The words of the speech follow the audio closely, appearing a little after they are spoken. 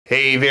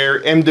Hey there,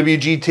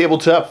 MWG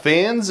Tabletop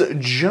fans.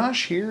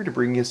 Josh here to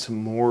bring you some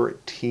more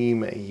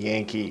Team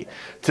Yankee.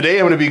 Today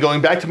I'm going to be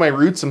going back to my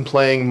roots and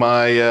playing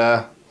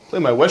my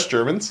West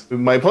Germans.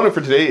 My opponent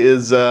for today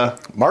is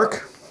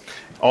Mark.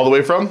 All the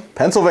way from?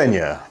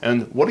 Pennsylvania.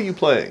 And what are you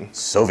playing?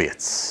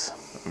 Soviets.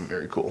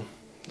 Very cool.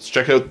 Let's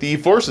check out the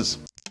forces.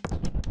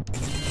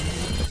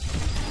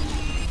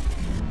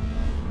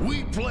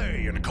 We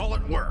play and call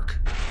it work.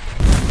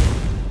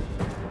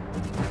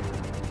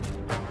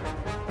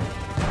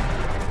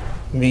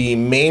 The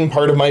main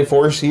part of my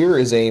force here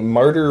is a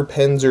Martyr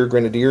Panzer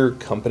Grenadier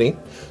Company.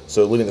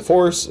 So leading the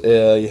force,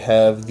 you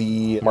have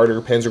the Martyr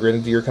Panzer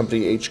Grenadier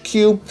Company HQ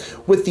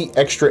with the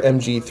extra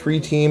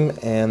MG3 team,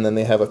 and then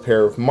they have a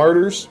pair of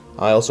Martyrs.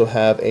 I also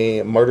have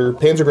a Martyr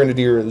Panzer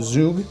Grenadier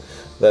Zug.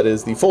 That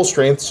is the full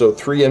strength, so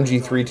 3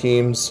 MG3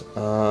 teams,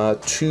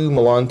 2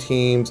 Milan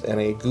teams, and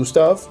a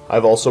Gustav.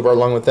 I've also brought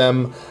along with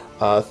them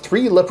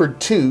 3 Leopard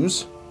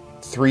 2s,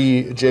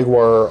 3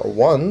 Jaguar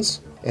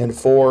 1s, and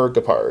 4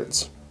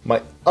 Gepards. My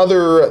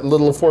other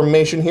little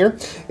formation here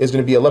is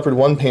going to be a Leopard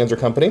 1 Panzer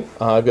Company.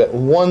 I've got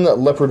 1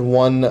 Leopard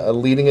 1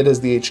 leading it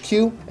as the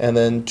HQ, and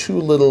then 2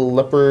 little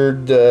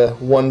Leopard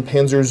 1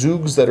 Panzer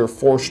Zugs that are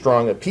 4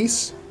 strong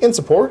apiece. In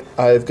support,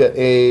 I've got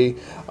a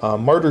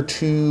Martyr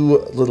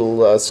 2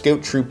 little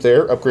scout troop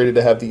there, upgraded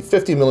to have the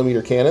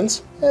 50mm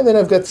cannons. And then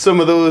I've got some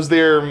of those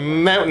there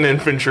mountain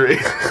infantry.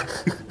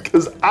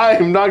 Because I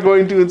am not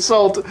going to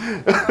insult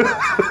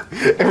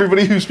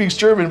everybody who speaks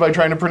German by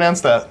trying to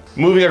pronounce that.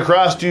 Moving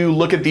across to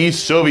look at these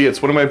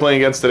Soviets. What am I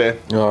playing against today?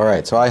 All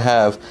right, so I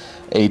have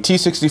a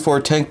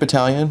T-64 tank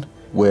battalion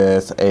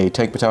with a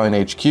tank battalion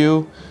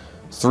HQ,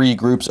 3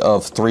 groups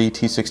of 3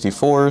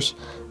 T-64s,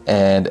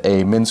 and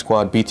a Min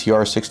Squad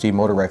BTR-60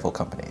 motor rifle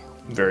company.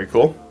 Very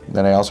cool.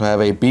 Then I also have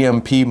a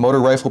BMP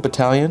motor rifle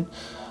battalion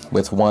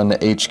with 1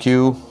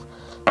 HQ,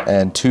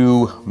 and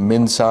 2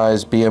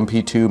 min-size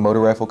BMP-2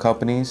 motor rifle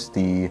companies.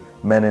 The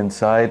men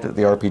inside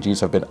the RPGs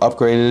have been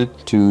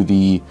upgraded to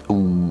the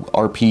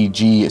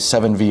RPG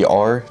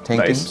 7VR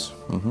tank teams.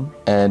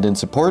 And in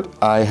support,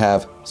 I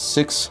have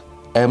 6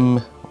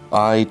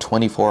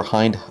 Mi-24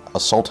 Hind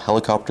assault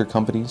helicopter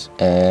companies,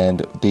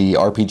 and the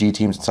RPG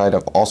teams inside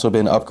have also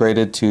been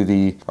upgraded to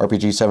the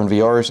RPG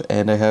 7VRs,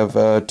 and I have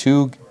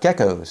 2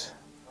 Geckos.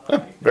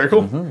 Very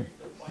cool. A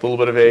little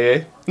bit of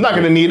AA. I'm not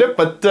going to need it,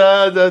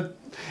 but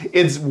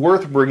it's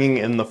worth bringing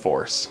in the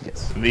force.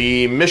 Yes.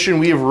 The mission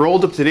we have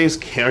rolled up today is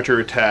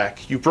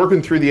Counterattack. You've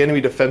broken through the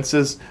enemy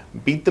defenses,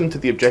 beat them to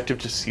the objective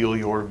to seal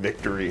your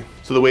victory.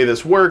 So the way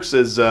this works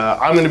is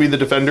I'm going to be the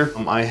defender.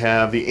 I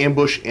have the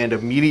ambush and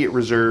immediate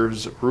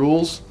reserves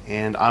rules,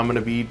 and I'm going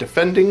to be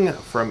defending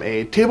from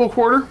a table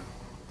quarter.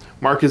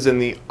 Mark is in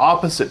the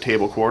opposite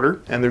table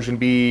quarter, and there's going to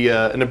be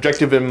an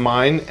objective in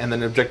mine and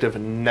then an objective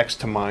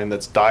next to mine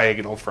that's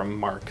diagonal from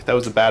Mark. That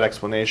was a bad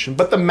explanation,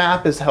 but the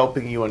map is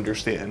helping you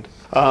understand.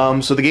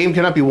 So the game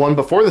cannot be won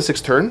before the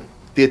 6th turn.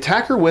 The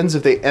attacker wins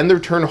if they end their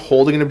turn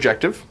holding an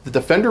objective. The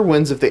defender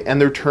wins if they end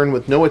their turn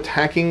with no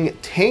attacking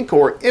tank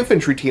or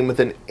infantry team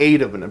within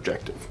 8 of an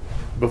objective.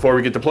 Before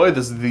we get deployed,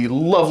 this is the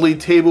lovely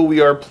table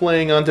we are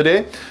playing on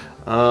today.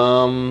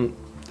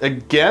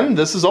 Again,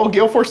 this is all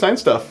Gale Force 9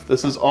 stuff.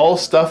 This is all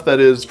stuff that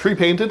is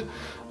pre-painted.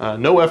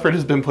 No effort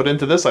has been put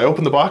into this. I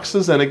open the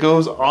boxes and it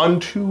goes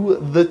onto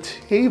the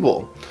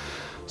table.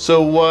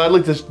 So I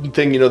like this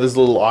thing, you know, this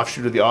little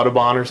offshoot of the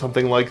Autobahn or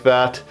something like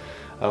that.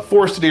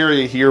 Forested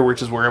area here,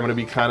 which is where I'm going to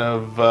be kind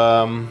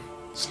of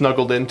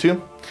snuggled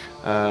into.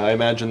 I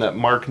imagine that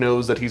Mark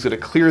knows that he's going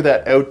to clear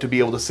that out to be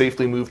able to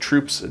safely move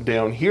troops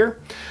down here.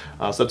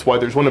 So that's why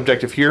there's one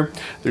objective here.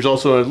 There's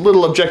also a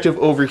little objective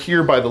over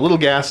here by the little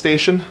gas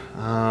station.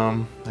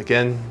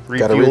 Again,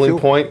 refueling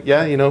point.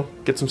 Yeah, you know,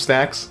 get some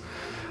snacks.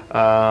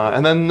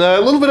 And then a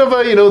little bit of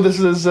a, you know,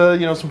 this is,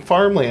 you know, some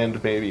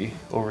farmland maybe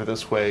over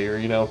this way, or,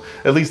 you know,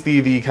 at least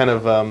the kind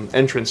of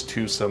entrance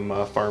to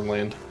some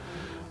farmland.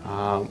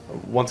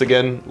 Once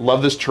again,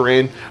 love this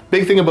terrain.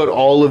 Big thing about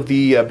all of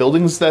the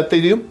buildings that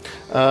they do,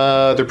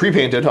 they're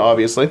pre-painted,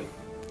 obviously,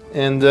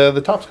 and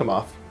the tops come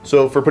off.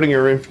 So for putting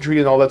your infantry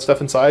and all that stuff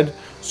inside,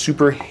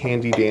 super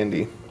handy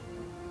dandy.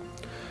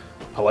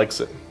 I likes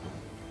it.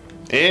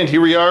 And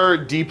here we are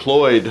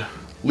deployed.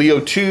 Leo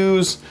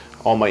 2s,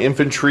 all my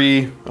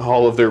infantry,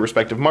 all of their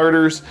respective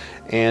martyrs,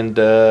 and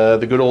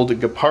the good old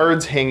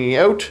Gepards hanging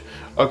out.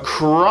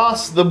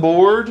 Across the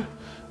board,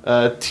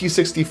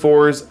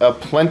 T-64s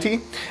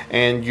aplenty,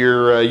 and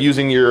you're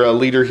using your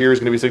leader here is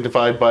going to be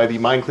signified by the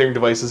mine clearing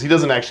devices. He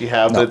doesn't actually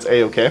have, but it's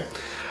A-okay.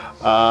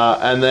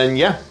 And then,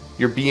 yeah,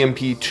 your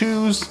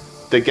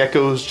BMP-2s, the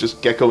Geckos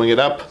just geckoing it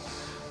up,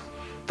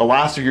 the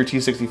last of your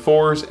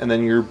T-64s, and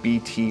then your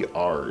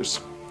BTRs.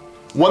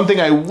 One thing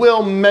I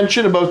will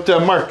mention about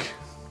Mark.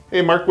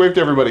 Hey, Mark, wave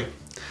to everybody.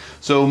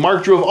 So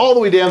Mark drove all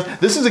the way down.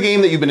 This is a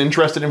game that you've been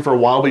interested in for a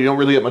while, but you don't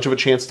really get much of a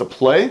chance to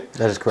play.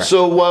 That is correct.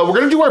 So we're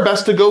going to do our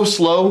best to go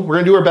slow. We're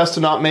going to do our best to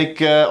not make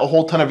a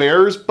whole ton of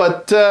errors,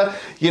 but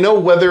you know,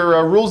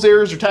 whether rules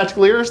errors or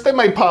tactical errors, they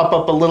might pop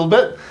up a little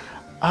bit.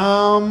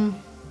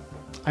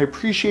 I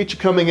appreciate you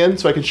coming in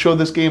so I can show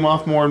this game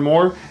off more and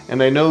more.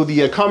 And I know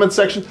the comment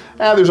section,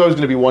 there's always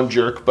going to be one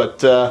jerk,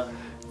 but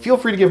feel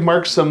free to give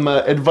Mark some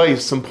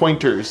advice, some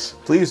pointers.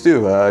 Please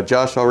do.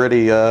 Josh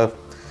already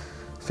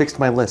fixed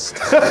my list.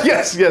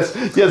 Yes.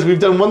 We've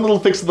done one little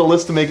fix to the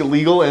list to make it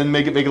legal and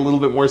make it make a little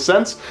bit more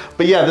sense.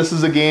 But yeah, this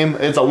is a game.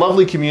 It's a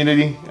lovely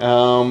community,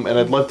 and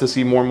I'd love to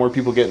see more and more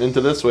people getting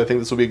into this. So I think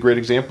this will be a great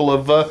example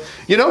of,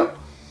 you know,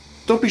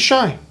 don't be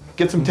shy.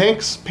 Get some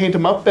tanks, paint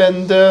them up,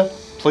 and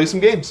play some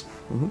games.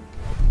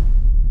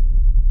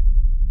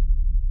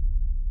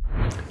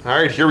 All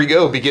right, here we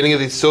go. Beginning of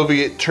the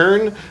Soviet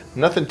turn.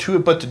 Nothing to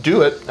it but to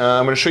do it.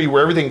 I'm going to show you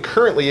where everything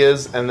currently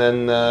is, and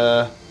then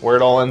where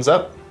it all ends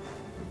up.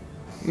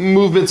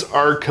 Movements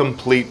are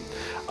complete.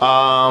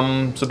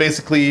 So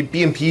basically,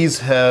 BMPs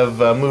have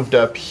moved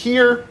up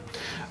here.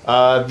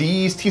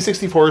 These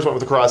T-64s went with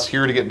the cross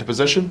here to get into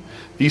position.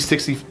 These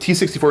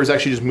T-64s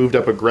actually just moved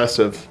up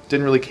aggressive.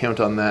 Didn't really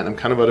count on that. I'm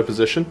kind of out of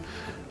position.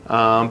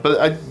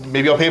 But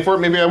maybe I'll pay for it,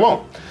 maybe I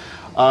won't.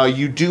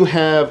 You do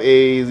have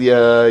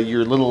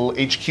your little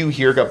HQ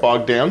here got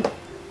bogged down.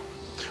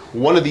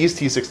 One of these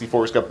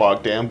T-64s got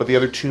bogged down, but the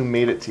other two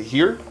made it to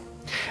here.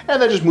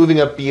 And then just moving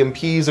up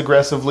BMPs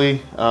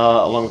aggressively,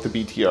 along with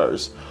the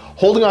BTRs.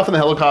 Holding off on the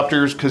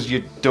helicopters because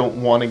you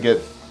don't want to get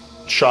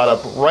shot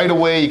up right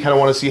away. You kind of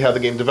want to see how the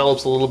game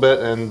develops a little bit.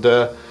 And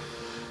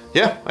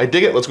yeah, I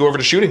dig it. Let's go over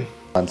to shooting.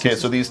 Okay,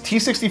 so these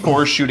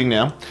T-64s shooting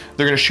now.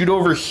 They're going to shoot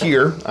over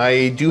here.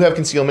 I do have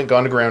concealment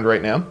gone to ground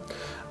right now.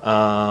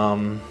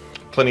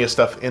 Plenty of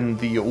stuff in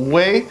the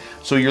way.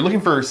 So you're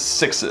looking for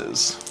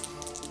 6s.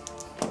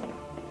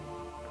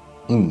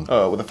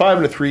 With a 5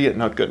 and a 3,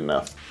 not good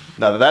enough.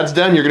 Now that that's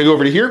done, you're going to go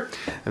over to here.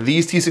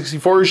 These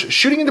T-64s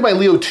shooting into my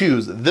Leo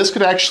 2s. This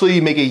could actually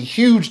make a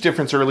huge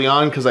difference early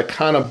on because I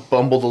kind of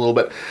bumbled a little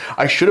bit.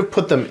 I should have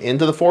put them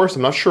into the forest.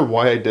 I'm not sure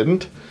why I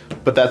didn't,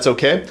 but that's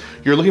okay.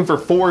 You're looking for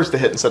 4s to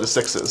hit instead of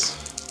 6s.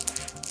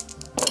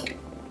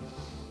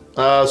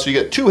 So you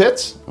get 2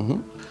 hits.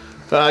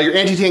 Your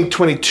anti-tank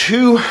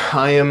 22,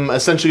 I am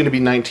essentially going to be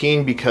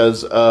 19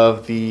 because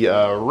of the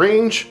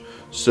range.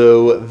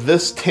 So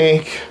this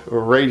tank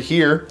right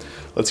here,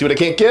 let's see what I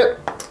can't get.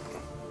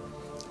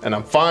 And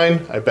I'm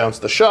fine, I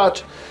bounced the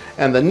shot.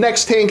 And the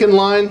next tank in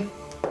line,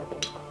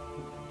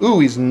 ooh,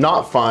 he's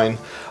not fine.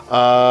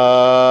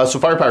 So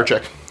firepower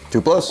check.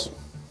 2+.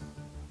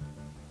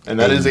 And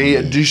that is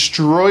a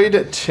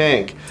destroyed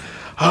tank.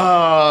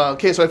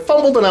 Okay, so I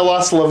fumbled and I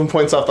lost 11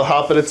 points off the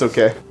hop, but it's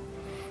okay.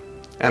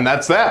 And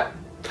that's that.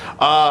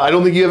 I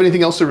don't think you have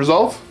anything else to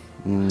resolve?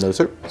 No,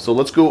 sir. So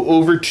let's go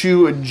over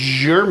to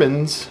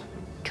Germans,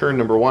 turn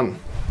number 1.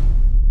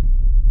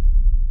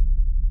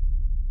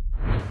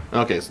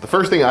 Okay, so the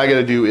first thing I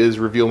gotta do is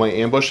reveal my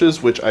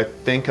ambushes, which I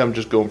think I'm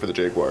just going for the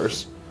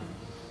Jaguars.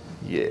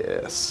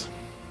 Yes.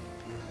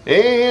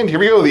 And here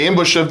we go, the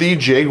ambush of the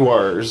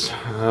Jaguars.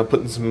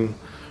 Putting some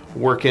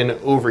work in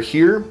over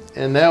here.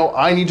 And now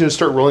I need to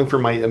start rolling for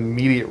my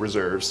immediate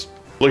reserves.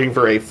 Looking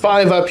for a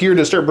 5 up here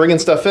to start bringing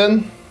stuff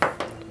in.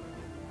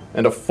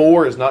 And a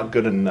 4 is not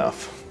good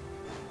enough.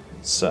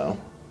 So,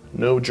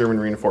 no German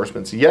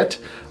reinforcements yet.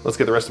 Let's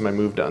get the rest of my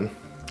move done.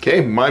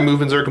 Okay, my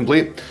movements are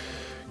complete.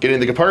 Getting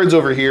the Gepards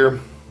over here,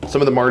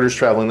 some of the Martyrs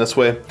traveling this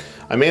way.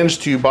 I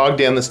managed to bog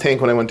down this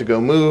tank when I went to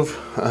go move,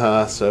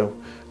 so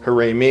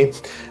hooray me.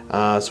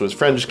 So his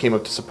friend just came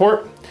up to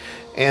support.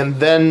 And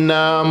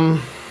then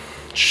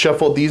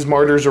shuffled these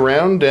Martyrs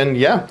around, and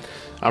yeah,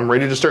 I'm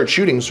ready to start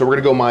shooting. So we're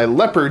gonna go my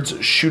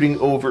Leopards shooting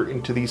over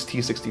into these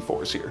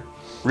T-64s here.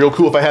 Real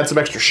cool if I had some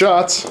extra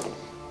shots.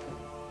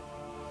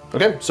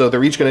 Okay, so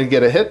they're each gonna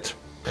get a hit.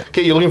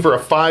 Okay, you're looking for a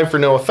 5 for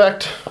no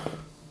effect.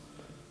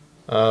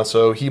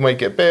 So he might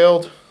get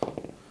bailed.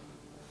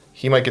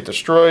 He might get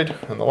destroyed,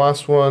 and the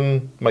last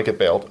one might get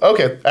bailed.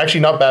 Okay,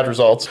 actually not bad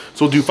results.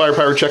 So we'll do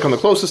firepower check on the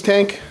closest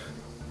tank.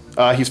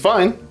 He's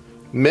fine.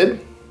 Mid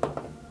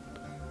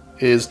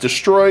is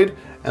destroyed,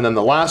 and then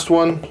the last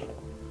one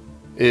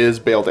is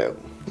bailed out.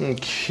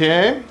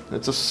 Okay,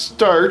 it's a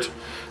start.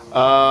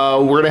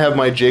 We're gonna have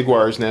my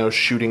Jaguars now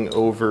shooting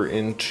over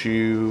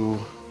into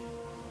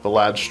the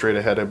lads straight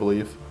ahead, I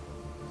believe.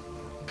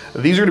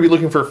 These are gonna be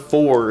looking for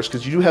 4s,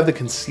 because you do have the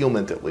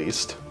concealment at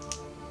least.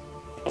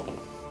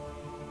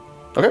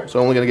 Okay, so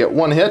I'm only gonna get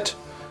 1 hit,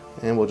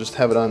 and we'll just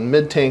have it on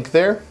mid-tank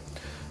there.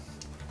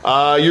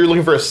 You're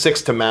looking for a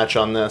 6 to match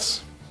on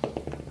this.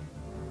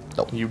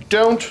 Nope. You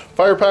don't.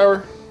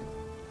 Firepower,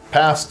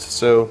 passed,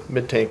 so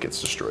mid-tank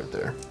gets destroyed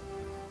there.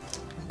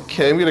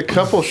 Okay, we got a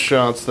couple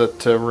shots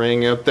that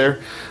rang out there.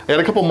 I got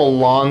a couple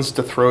Milans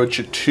to throw at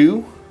you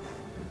too.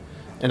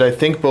 And I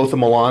think both the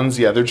Milans,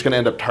 yeah, they're just gonna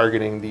end up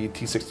targeting the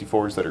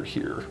T-64s that are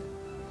here.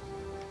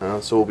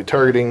 So we'll be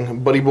targeting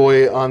Buddy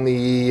Boy on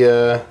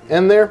the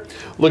end there.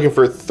 Looking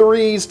for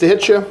 3s to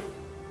hit you.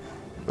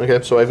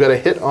 Okay, so I've got a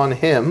hit on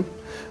him.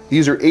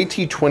 These are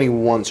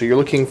AT-21, so you're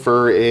looking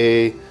for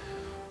a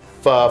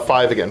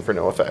 5 again for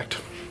no effect.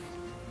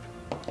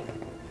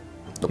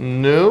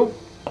 No.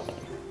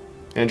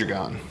 And you're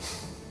gone.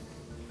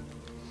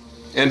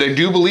 And I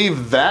do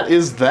believe that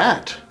is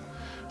that.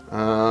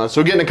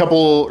 So getting a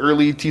couple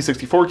early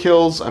T-64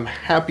 kills. I'm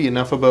happy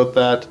enough about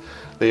that.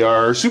 They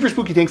are super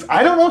spooky tanks.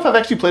 I don't know if I've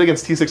actually played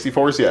against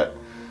T-64s yet.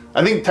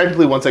 I think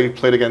technically once I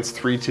played against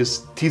 3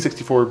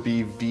 T-64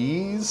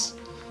 BVs,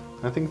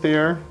 I think they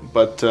are.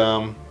 But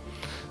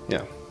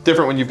yeah,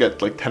 different when you've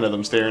got like 10 of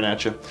them staring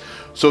at you.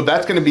 So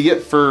that's going to be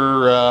it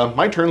for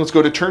my turn. Let's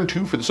go to turn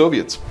 2 for the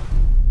Soviets.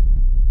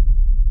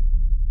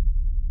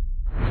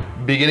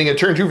 Beginning at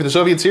turn 2 for the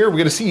Soviets here, we're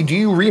going to see, do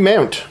you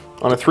remount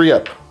on a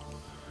 3-up?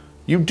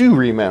 You do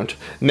remount.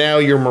 Now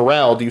your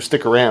morale, do you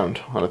stick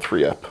around on a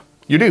 3-up?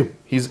 You do.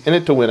 He's in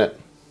it to win it.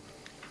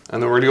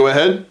 And then we're going to go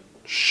ahead,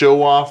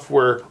 show off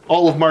where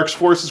all of Mark's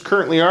forces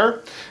currently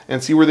are,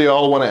 and see where they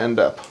all want to end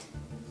up.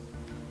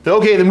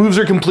 Okay, the moves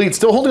are complete.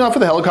 Still holding off for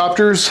the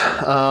helicopters,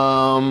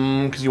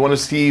 because you want to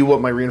see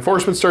what my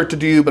reinforcements start to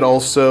do, but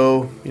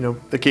also, you know,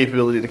 the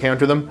capability to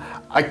counter them.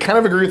 I kind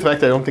of agree with the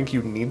fact that I don't think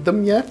you need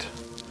them yet,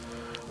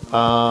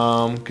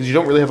 because you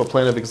don't really have a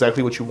plan of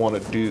exactly what you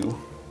want to do.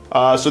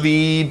 So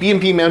the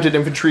BMP mounted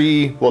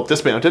infantry, well,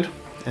 dismounted,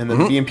 and then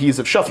the BMPs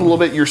have shuffled a little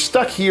bit. You're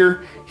stuck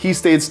here. He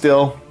stayed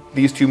still.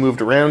 These two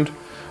moved around.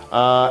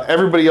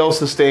 Everybody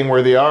else is staying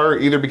where they are,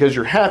 either because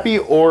you're happy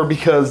or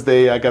because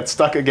they got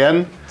stuck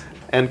again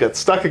and got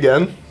stuck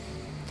again.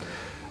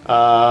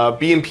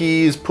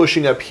 BMPs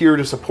pushing up here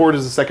to support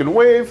as a second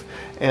wave,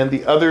 and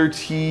the other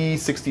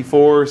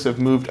T-64s have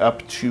moved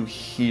up to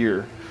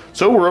here.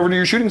 So we're over to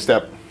your shooting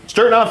step.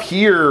 Starting off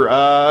here,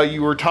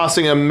 you were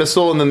tossing a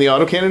missile and then the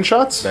autocannon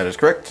shots? That is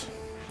correct.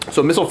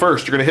 So missile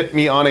first, you're gonna hit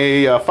me on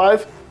a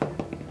 5.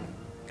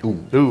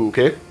 Ooh,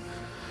 okay.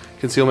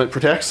 Concealment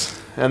protects.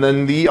 And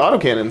then the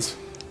autocannons.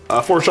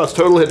 4 shots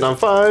total, hitting on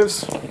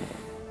 5s.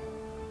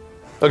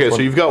 Okay, so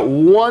you've got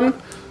 1,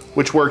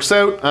 which works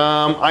out.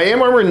 I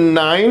am armor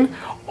 9.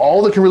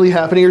 All that can really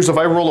happen here is if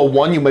I roll a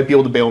 1, you might be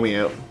able to bail me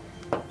out.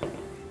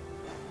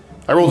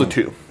 I rolled a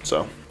 2,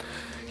 so.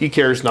 He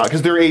cares not,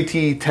 because they're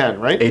AT-10,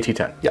 right?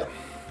 AT-10. Yeah.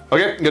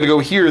 Okay, I'm gonna go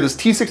here. This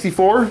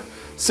T-64,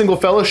 single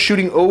fella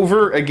shooting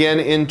over again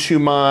into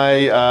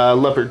my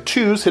Leopard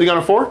 2s, hitting on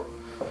a 4.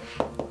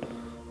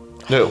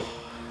 No.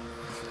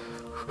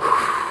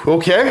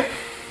 Okay.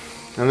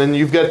 And then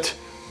you've got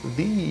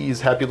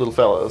these happy little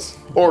fellas.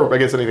 Or I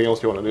guess anything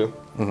else you want to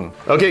do.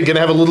 Okay,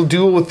 gonna have a little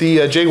duel with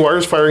the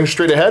Jaguars firing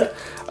straight ahead.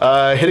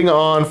 Hitting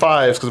on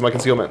 5s because of my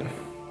concealment.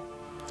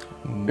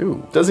 No.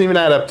 Doesn't even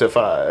add up to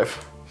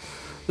 5.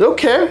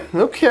 Okay,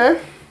 okay.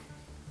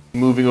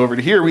 Moving over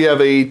to here, we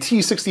have a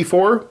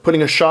T-64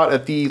 putting a shot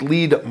at the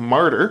lead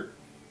martyr.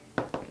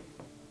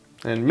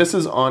 And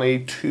misses on a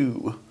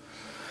 2.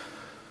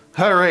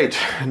 All right,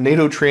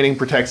 NATO training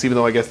protects, even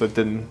though I guess that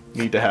didn't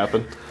need to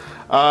happen.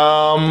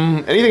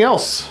 Anything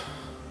else?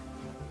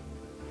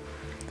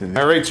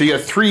 All right, so you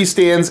got 3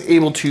 stands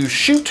able to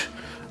shoot.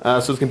 So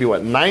it's gonna be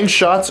what, 9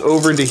 shots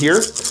over into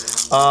here.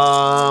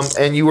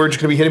 And you are just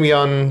gonna be hitting me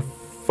on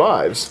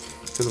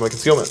 5s because of my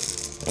concealment.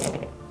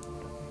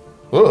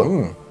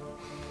 Whoa.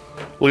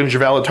 Looking at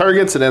your valid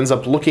targets, it ends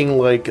up looking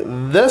like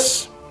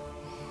this.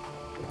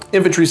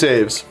 Infantry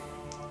saves.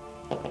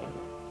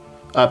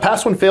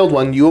 Passed 1, failed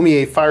 1. You owe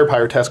me a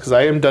firepower test because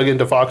I am dug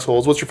into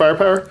foxholes. What's your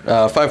firepower?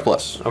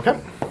 5+. Okay.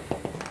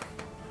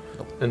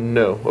 And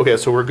no. Okay,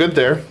 so we're good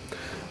there.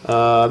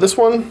 This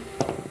one,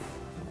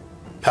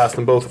 passed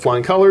them both with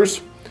flying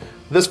colors.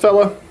 This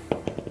fella,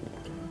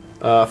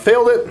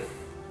 failed it.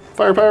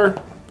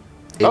 Firepower.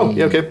 Oh,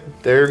 yeah, okay.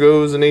 There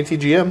goes an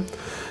ATGM.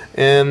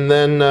 And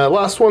then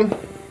last one,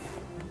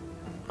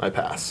 I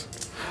pass.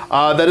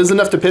 That is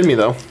enough to pin me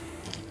though.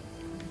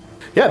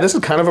 Yeah, this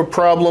is kind of a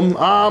problem.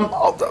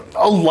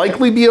 I'll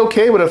likely be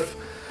okay, but if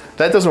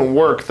that doesn't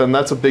work, then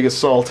that's a big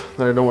assault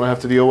that I don't want to have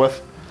to deal with.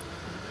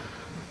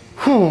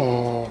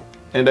 Whew.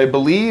 And I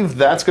believe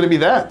that's going to be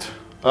that.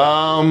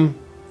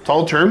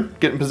 Solid turn,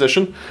 get in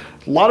position.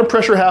 A lot of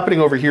pressure happening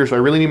over here, so I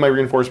really need my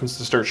reinforcements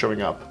to start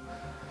showing up.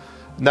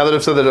 Now that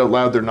I've said that out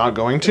loud, they're not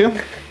going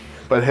to.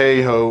 But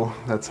hey ho,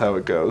 that's how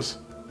it goes.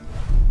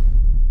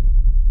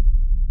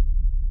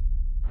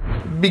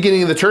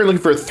 Beginning of the turn,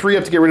 looking for a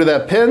 3-up to get rid of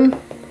that pin.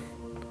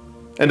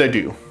 And I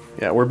do.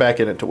 Yeah, we're back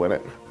in it to win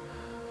it.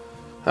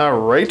 All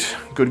right,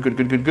 good, good,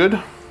 good, good,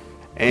 good.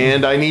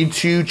 And I need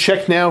to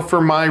check now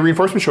for my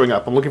reinforcement showing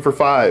up. I'm looking for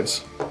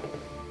 5s.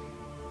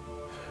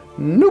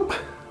 Nope.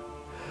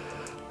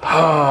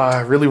 I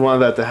really wanted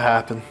that to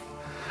happen.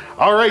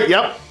 All right,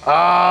 yep.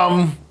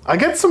 I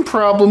got some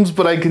problems,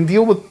 but I can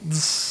deal with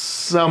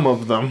some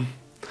of them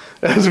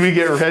as we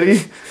get ready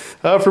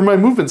for my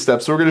movement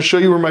steps. So we're gonna show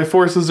you where my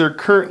forces are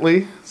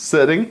currently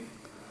sitting.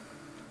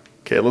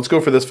 Okay, let's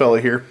go for this fella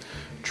here.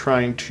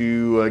 Trying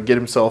to get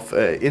himself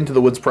into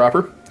the woods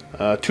proper.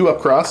 2 up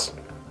cross.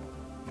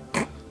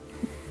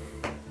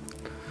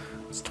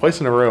 It's twice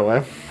in a row,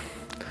 eh?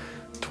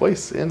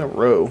 Twice in a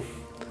row.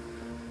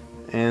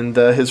 And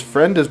his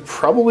friend is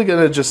probably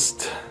gonna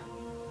just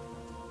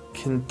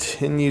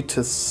continue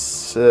to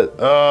sit.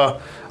 I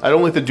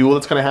don't like the duel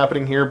that's kind of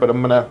happening here, but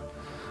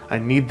I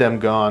need them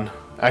gone.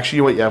 Actually,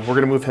 you know what? Yeah, we're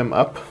gonna move him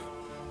up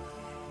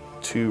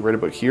to right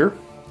about here.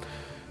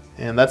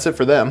 And that's it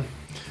for them.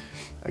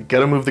 I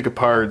gotta move the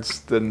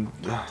Gepards. Then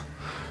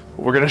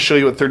we're gonna show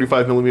you what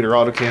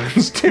 35mm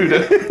autocannons do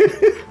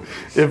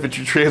to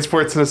infantry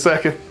transports in a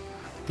second.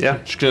 Yeah,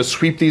 just gonna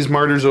sweep these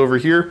martyrs over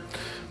here.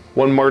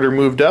 One martyr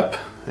moved up,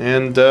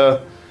 and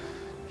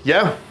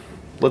yeah,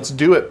 let's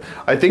do it.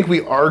 I think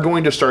we are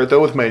going to start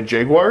though with my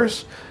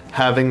Jaguars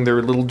having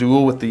their little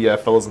duel with the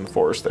fellas in the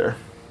forest there.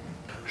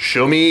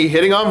 Show me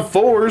hitting on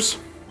 4s.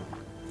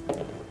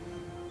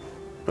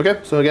 Okay,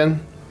 so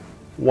again,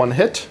 1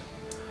 hit.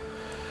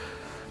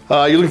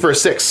 You're looking for a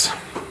 6.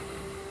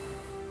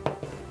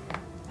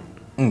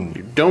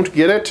 You don't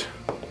get it,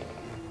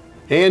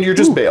 and you're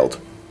just bailed.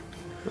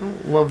 I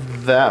don't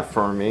love that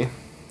for me.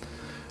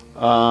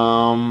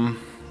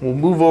 We'll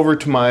move over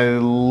to my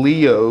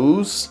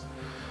Leos,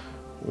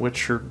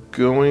 which are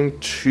going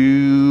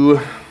to...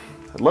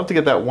 I'd love to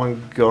get that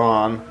one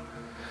gone.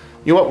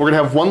 You know what? We're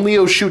going to have one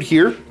Leo shoot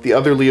here, the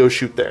other Leo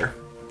shoot there.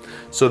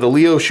 So the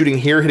Leo shooting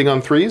here, hitting on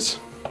 3s.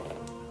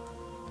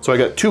 So I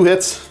got 2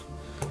 hits.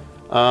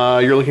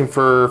 You're looking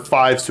for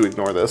 5s to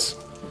ignore this,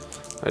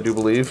 I do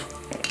believe.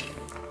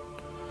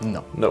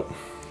 No. Nope.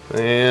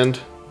 And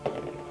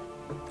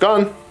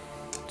gone.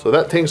 So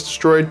that tank's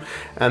destroyed.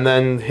 And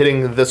then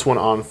hitting this one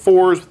on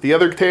 4s with the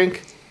other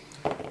tank.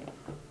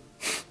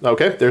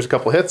 Okay, there's a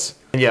couple hits.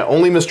 And yeah,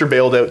 only Mr.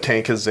 Bailed Out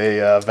tank is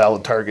a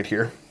valid target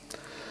here.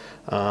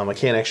 I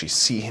can't actually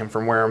see him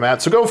from where I'm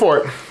at, so go for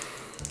it.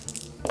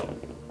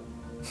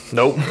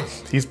 Nope,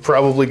 he's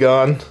probably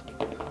gone.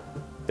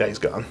 Yeah, he's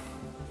gone.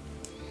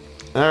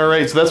 All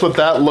right, so that's what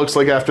that looks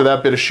like after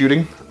that bit of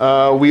shooting.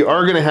 We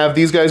are gonna have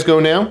these guys go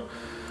now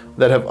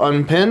that have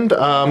unpinned.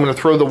 I'm gonna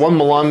throw the 1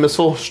 Milan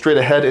missile straight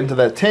ahead into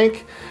that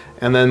tank,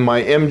 and then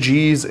my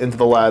MGs into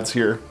the lads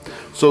here.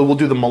 So we'll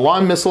do the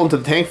Milan missile into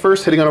the tank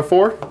first, hitting on a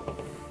 4.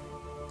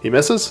 He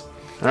misses.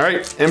 All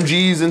right,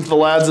 MGs into the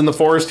lads in the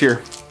forest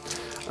here.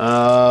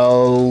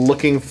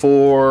 Looking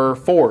for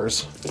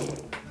 4s.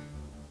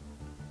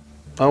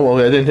 Oh, well,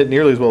 I didn't hit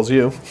nearly as well as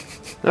you.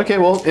 Okay,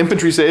 well,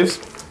 infantry saves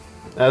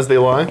as they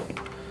lie.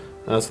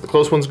 So the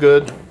close one's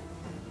good.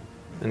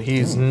 And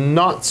he's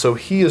not, so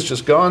he is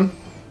just gone.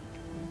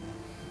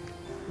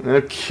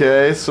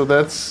 Okay, so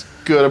that's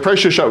good. I probably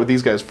should have shot with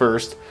these guys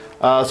first.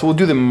 So we'll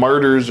do the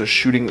martyrs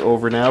shooting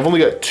over now. I've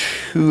only got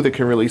 2 that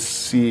can really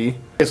see.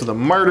 Okay, so the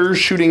martyrs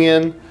shooting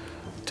in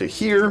to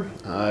here,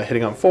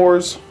 hitting on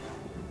 4s.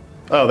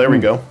 Oh, there we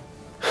go.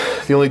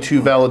 The only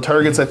 2 valid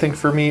targets I think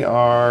for me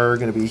are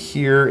going to be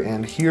here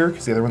and here,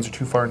 because the other ones are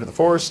too far into the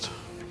forest.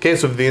 Okay,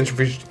 so the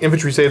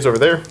infantry saves over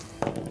there.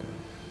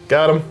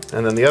 Got him.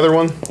 And then the other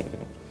one.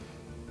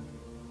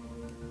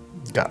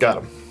 Got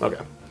him.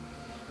 Okay.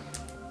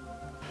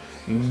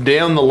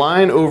 Down the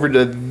line over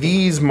to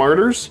these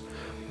martyrs.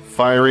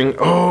 Firing.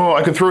 Oh,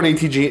 I could throw an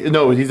ATG.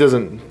 No, he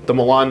doesn't. The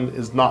Milan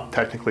is not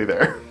technically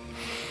there.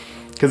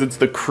 Because it's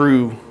the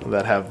crew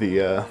that have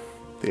the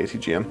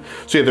ATGM.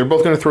 So yeah, they're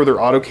both going to throw their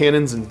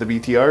autocannons into the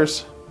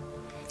BTRs.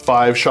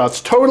 5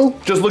 shots total.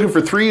 Just looking for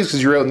 3s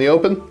because you're out in the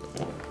open.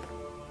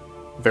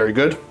 Very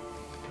good.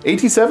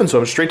 87, so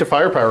I'm straight to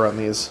firepower on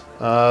these.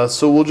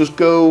 So we'll just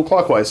go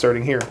clockwise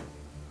starting here.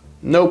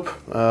 Nope.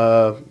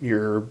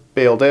 You're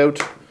bailed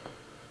out.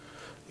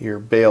 You're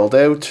bailed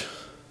out.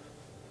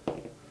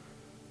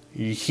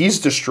 He's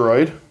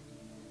destroyed.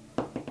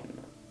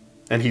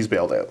 And he's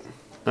bailed out.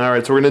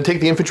 Alright, so we're going to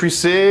take the infantry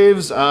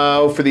saves.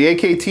 For the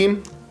AK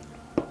team,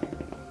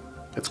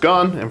 it's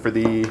gone. And for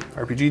the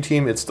RPG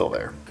team, it's still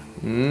there.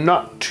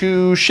 Not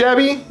too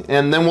shabby.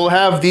 And then we'll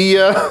have the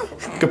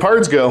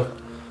Gepards go.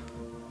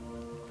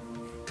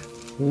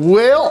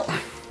 Well,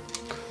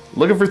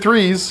 looking for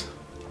 3s.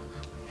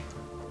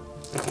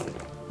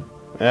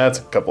 That's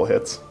a couple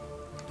hits.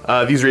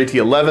 These are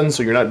AT-11,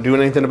 so you're not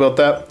doing anything about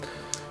that.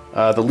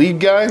 The lead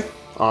guy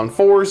on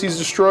 4s, he's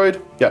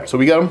destroyed. Yeah, so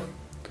we got him.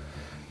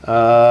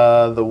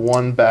 The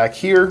one back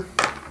here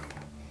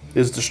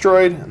is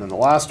destroyed, and then the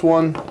last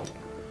one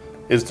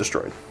is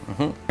destroyed.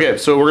 Okay,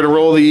 so we're gonna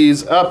roll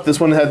these up. This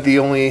one had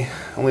only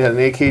had an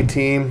AK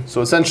team,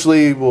 so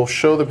essentially we'll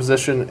show the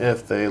position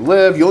if they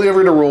live. You only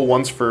ever gonna roll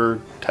once for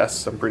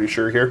tests, I'm pretty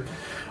sure here.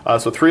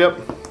 So 3 up,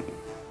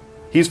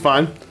 he's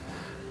fine.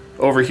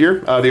 Over here,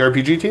 the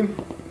RPG team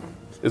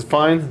is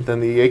fine.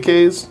 Then the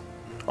AKs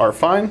are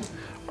fine.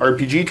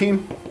 RPG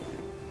team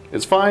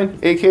is fine.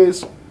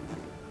 AKs,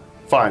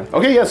 fine.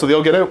 Okay, yeah, so they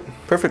all get out.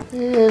 Perfect.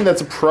 And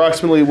that's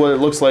approximately what it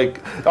looks like.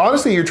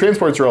 Honestly, your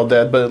transports are all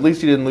dead, but at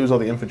least you didn't lose all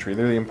the infantry.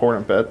 They're the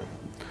important bit.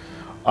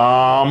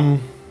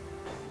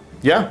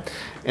 Yeah,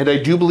 and I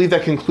do believe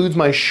that concludes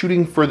my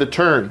shooting for the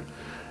turn.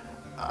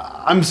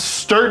 I'm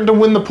starting to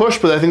win the push,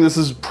 but I think this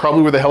is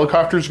probably where the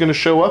helicopter is going to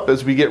show up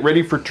as we get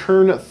ready for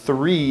turn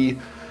 3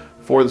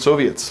 for the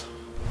Soviets.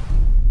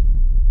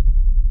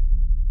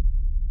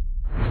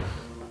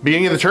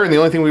 Beginning of the turn, the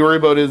only thing we worry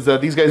about is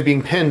these guys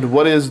being pinned.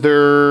 What is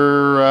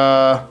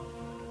their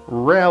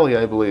rally,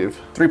 I believe?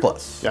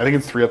 3+. Yeah, I think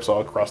it's 3 ups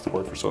all across the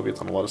board for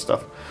Soviets on a lot of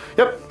stuff.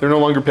 Yep, they're no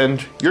longer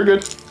pinned. You're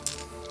good.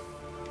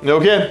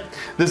 Okay,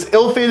 this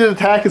ill-fated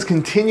attack is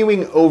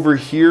continuing over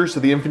here, so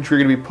the infantry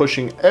are going to be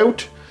pushing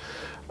out.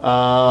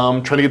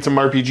 Trying to get some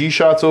RPG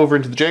shots over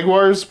into the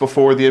Jaguars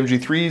before the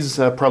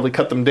MG3s probably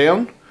cut them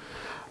down.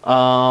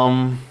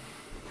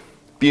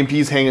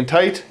 BMP's hanging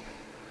tight.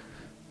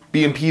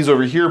 BMP's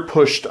over here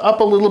pushed up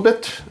a little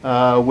bit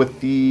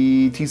with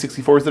the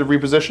T-64s that have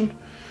repositioned.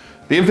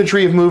 The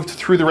infantry have moved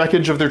through the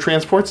wreckage of their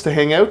transports to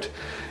hang out.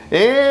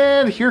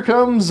 And here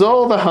comes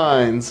all the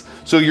Hinds.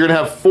 So you're gonna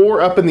have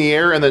 4 up in the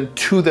air and then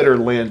 2 that are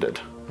landed.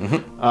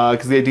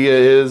 Because the idea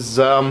is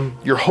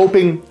you're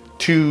hoping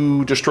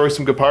to destroy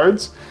some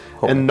Gepards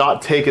and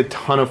not take a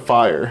ton of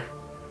fire.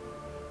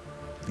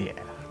 Yeah.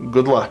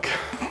 Good luck.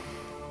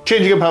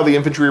 Changing up how the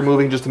infantry are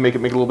moving just to make it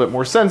make a little bit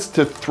more sense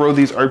to throw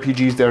these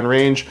RPGs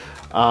downrange.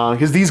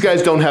 Because these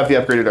guys don't have the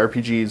upgraded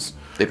RPGs,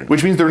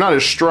 which means they're not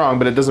as strong,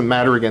 but it doesn't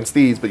matter against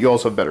these, but you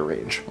also have better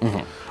range.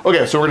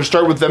 Okay, so we're gonna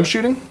start with them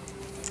shooting.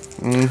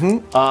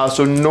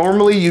 So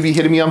normally you'd be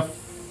hitting me on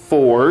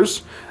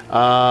 4s,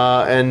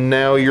 and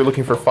now you're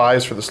looking for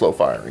 5s for the slow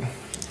firing.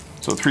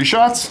 So 3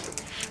 shots.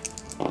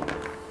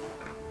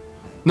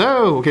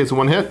 No, okay, so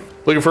 1 hit.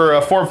 Looking for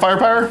 4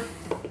 firepower.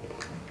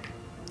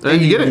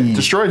 And you get it,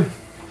 destroyed.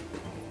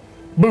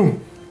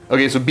 Boom.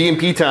 Okay, so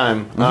BMP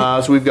time.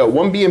 So we've got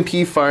 1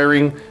 BMP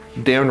firing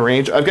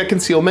downrange. I've got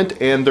concealment,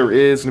 and there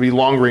is gonna be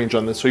long range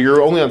on this, so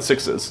you're only on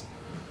 6s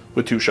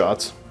with 2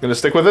 shots. Gonna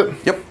stick with it?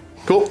 Yep.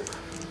 Cool.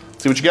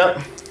 See what you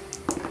got.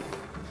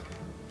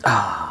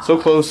 So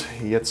close,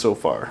 yet so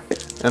far.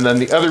 And then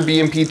the other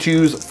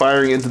BMP2s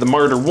firing into the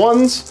Martyr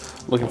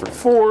 1s, looking for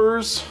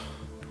 4s.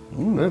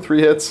 And 3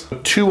 hits.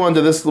 2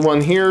 onto this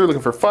one here,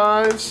 looking for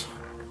 5s.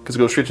 Because it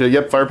goes straight to,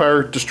 yep,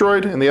 firepower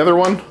destroyed, and the other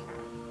one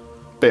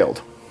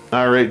failed.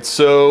 All right,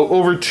 so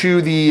over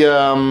to the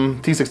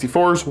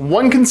T-64s.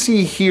 1 can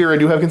see here, I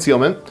do have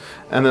concealment,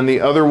 and then the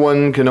other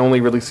one can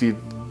only really see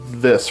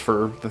this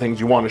for the things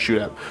you want to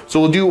shoot at. So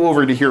we'll do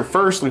over to here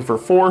first, looking for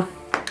 4.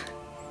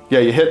 Yeah,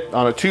 you hit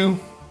on a 2.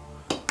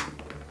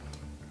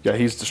 Yeah,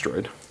 he's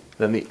destroyed.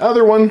 Then the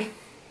other one,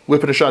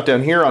 whipping a shot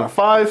down here on a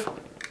 5.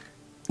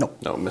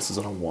 No, misses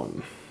on a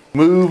 1.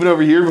 Moving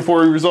over here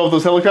before we resolve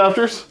those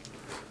helicopters.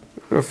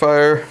 I'm gonna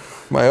fire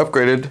my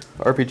upgraded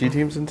RPG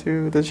teams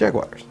into the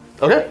Jaguars.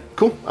 Okay,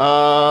 cool.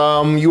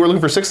 You were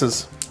looking for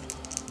 6s.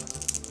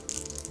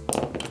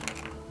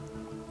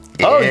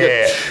 Yeah. Oh, you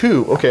got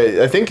 2.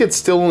 Okay, I think it's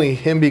still only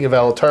him being a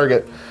valid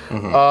target.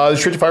 The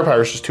straight to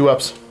firepower is just 2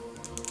 ups.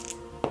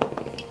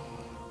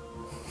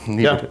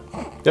 Yeah.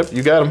 Yep,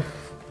 you got him.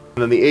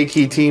 And then the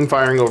AK team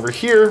firing over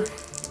here.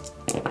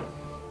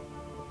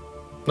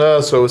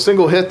 So a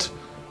single hit.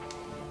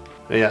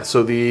 Yeah,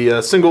 so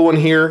the single one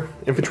here,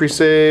 infantry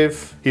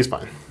save, he's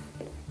fine.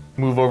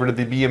 Move over to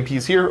the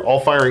BMPs here, all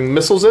firing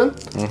missiles in.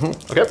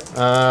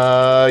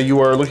 Okay, you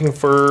are looking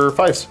for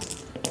 5s.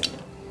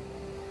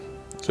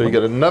 So you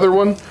get another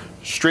one,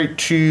 straight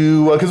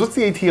to, because what's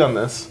the AT on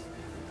this?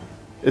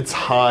 It's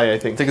high, I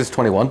think. I think it's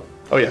 21.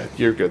 Oh yeah,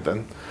 you're good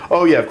then.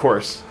 Oh yeah, of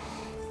course.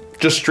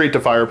 Just straight to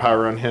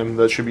firepower on him,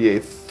 that should be a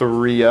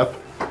 3 up.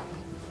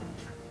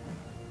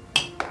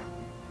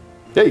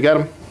 Yeah, you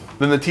got him.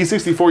 Then the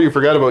T-64 you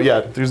forgot about,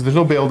 yeah, there's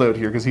no bailed out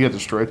here because he got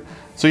destroyed.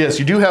 So yes,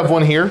 you do have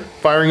 1 here,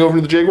 firing over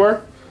to the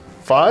Jaguar.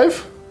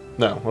 5?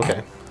 No,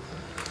 okay.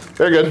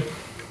 Very good.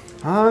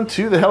 On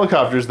to the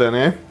helicopters then,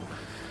 eh?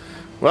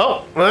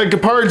 Well,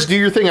 Gepards, do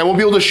your thing. I won't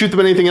be able to shoot them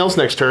anything else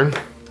next turn.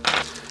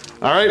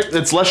 All right,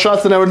 it's less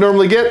shots than I would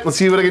normally get. Let's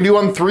see what I can do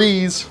on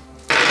 3s.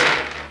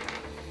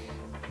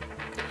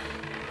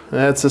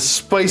 That's a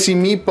spicy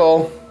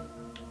meatball.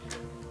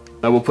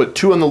 I will put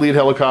 2 on the lead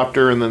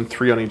helicopter and then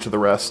 3 on each of the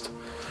rest.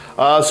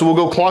 So we'll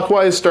go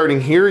clockwise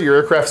starting here. Your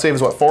aircraft save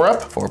is what, 4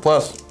 up? 4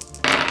 plus.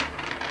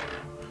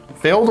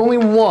 Failed only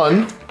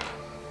 1.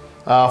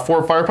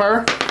 4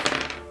 firepower.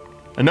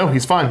 And no,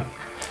 he's fine.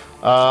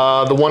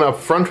 The one up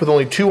front with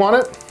only 2 on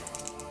it.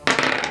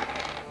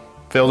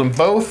 Failed them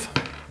both.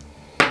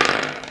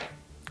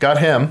 Got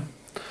him.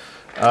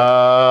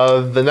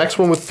 The next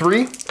one with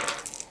 3.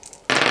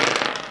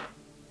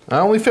 I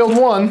only failed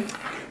 1.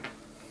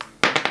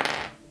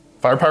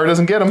 Firepower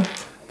doesn't get him.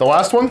 The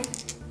last one.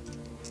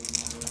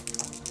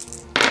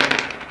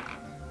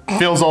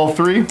 Fails all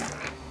 3.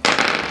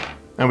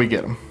 And we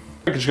get him.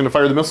 Just gonna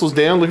fire the missiles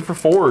down, looking for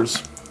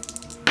 4s.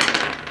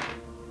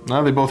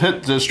 Now they both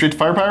hit. Straight to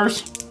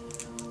firepowers.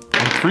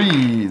 And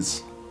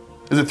 3s.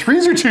 Is it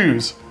 3s or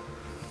 2s?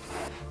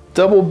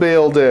 Double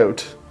bailed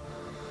out.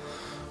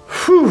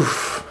 Whew.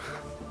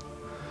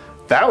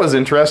 That was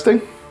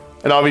interesting.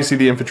 And obviously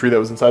the infantry that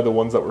was inside the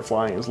ones that were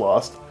flying is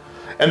lost.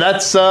 And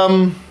that's,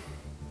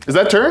 is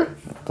that turn?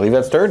 I believe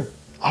that's turn.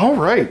 All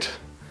right.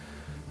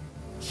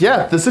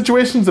 Yeah, the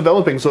situation's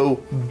developing, so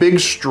big,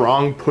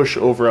 strong push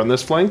over on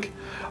this flank.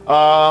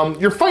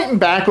 You're fighting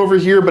back over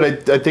here,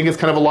 but I think it's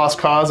kind of a lost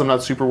cause. I'm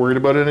not super worried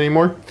about it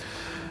anymore.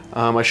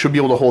 I should be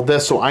able to hold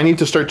this, so I need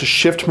to start to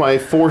shift my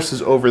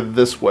forces over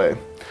this way.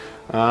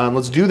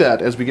 Let's do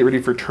that as we get ready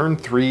for turn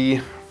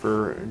 3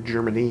 for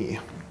Germany.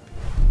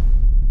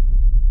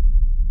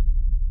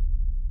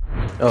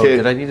 Oh,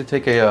 did I need to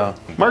take a...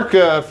 Mark,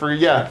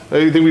 yeah,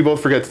 I think we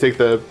both forgot to take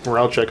the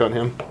morale check on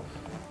him.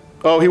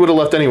 Oh, he would have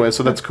left anyway,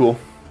 so that's cool.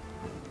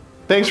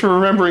 Thanks for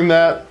remembering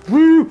that.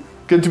 Woo!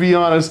 Good to be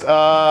honest.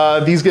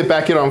 These get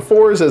back in on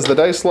 4s as the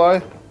dice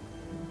lie.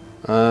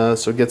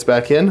 So it gets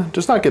back in.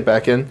 Does not get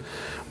back in.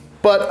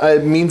 But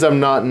it means I'm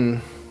not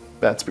in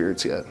bad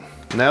spirits yet.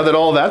 Now that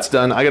all that's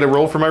done, I gotta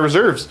roll for my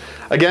reserves.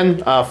 Again,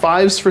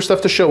 5s for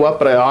stuff to show up,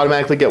 but I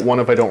automatically get 1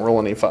 if I don't roll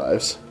any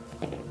 5s.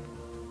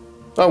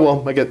 Oh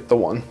well, I get the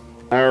 1.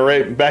 All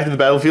right, back to the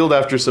battlefield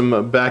after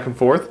some back and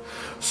forth.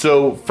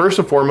 So first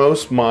and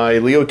foremost, my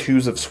Leo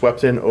 2s have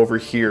swept in over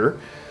here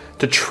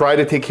to try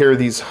to take care of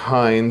these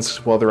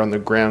hinds while they're on the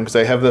ground, because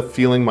I have the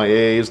feeling my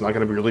AA is not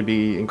gonna really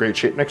be in great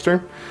shape next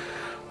turn.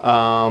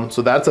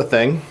 So that's a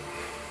thing.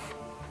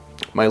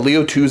 My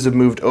Leo 2s have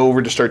moved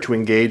over to start to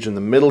engage in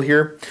the middle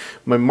here.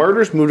 My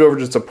Martyrs moved over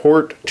to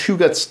support. 2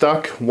 got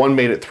stuck, 1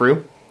 made it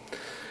through.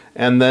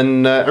 And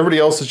then everybody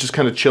else is just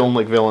kind of chilling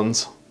like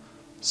villains.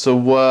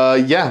 So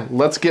yeah,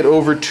 let's get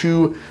over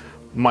to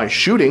my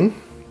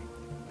shooting,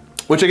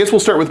 which I guess we'll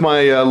start with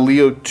my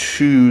Leo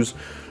 2s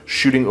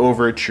shooting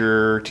over at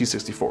your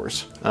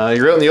T-64s.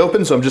 You're out in the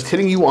open, so I'm just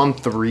hitting you on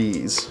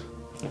 3s.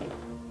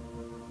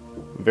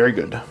 Very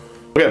good.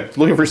 Okay,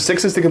 looking for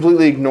 6s to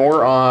completely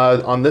ignore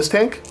on this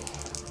tank.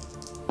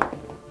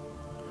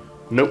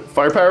 Nope,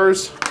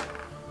 firepowers.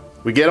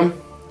 We get them.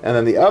 And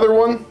then the other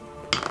one.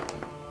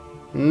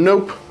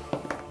 Nope.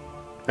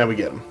 And we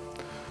get them.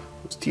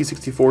 Those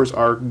T-64s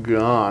are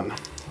gone.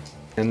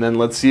 And then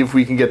let's see if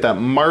we can get that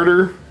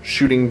Martyr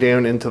shooting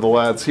down into the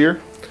lads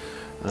here.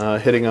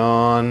 Hitting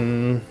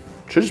on...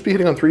 Should just be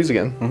hitting on 3s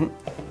again.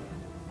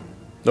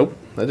 Nope,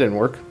 that didn't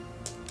work.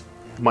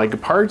 My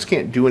Gepards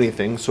can't do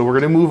anything, so we're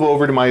going to move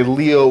over to my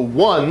Leo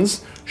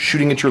 1s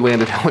shooting at your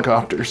landed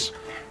helicopters.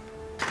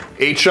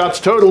 8 shots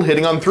total,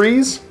 hitting on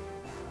 3s.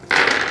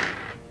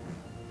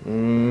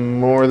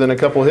 More than a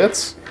couple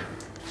hits.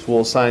 So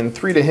we'll assign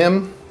 3 to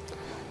him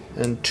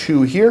and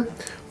 2 here.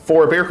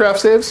 4 up aircraft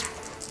saves.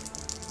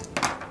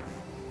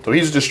 So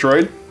he's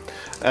destroyed.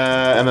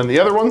 And then the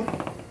other one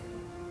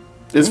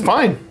is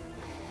fine.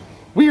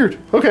 Weird,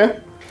 okay.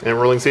 And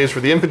rolling saves for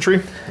the infantry.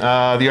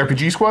 The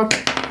RPG squad.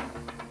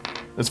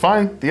 It's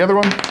fine. The other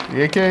one,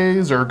 the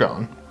AKs are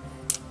gone.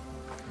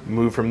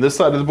 Move from this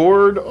side of the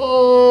board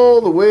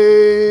all the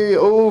way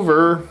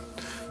over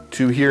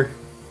to here.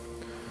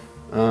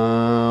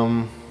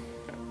 Yeah,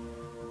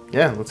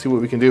 let's see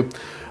what we can do.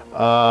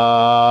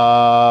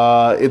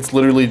 It's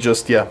literally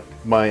just, yeah,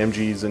 my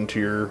MGs into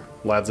your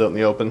lads out in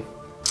the open.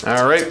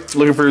 All right,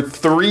 looking for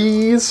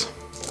 3s.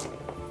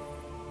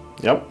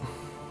 Yep.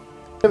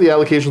 The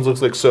allocations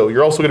looks like so.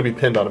 You're also going to be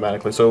pinned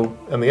automatically. So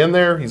in the end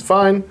there, he's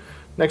fine.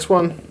 Next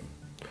one.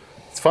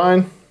 It's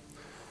fine.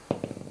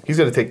 He's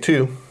going to take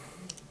 2.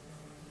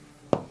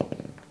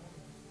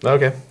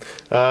 Okay.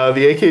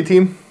 The AK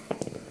team.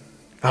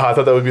 Oh, I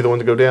thought that would be the one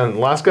to go down.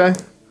 Last guy.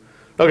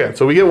 Okay,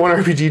 so we get 1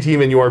 RPG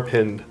team and you are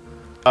pinned.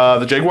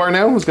 The Jaguar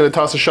now is going to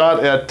toss a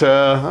shot at,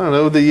 I don't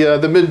know,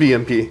 the mid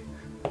BMP.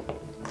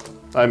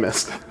 I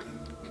missed.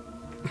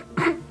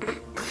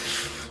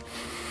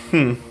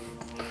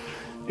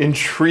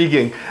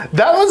 Intriguing.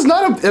 That was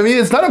not a, I mean,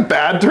 it's not a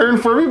bad turn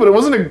for me, but it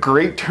wasn't a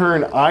great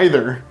turn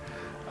either.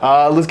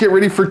 Let's get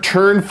ready for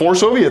turn 4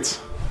 Soviets.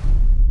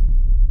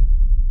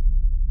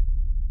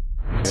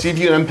 See if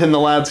you can unpin the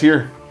lads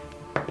here.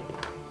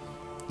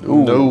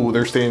 Ooh. No,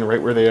 they're staying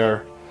right where they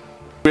are.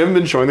 We haven't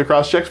been showing the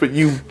cross checks, but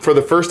you, for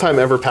the first time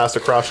ever, passed a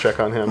cross check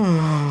on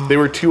him. They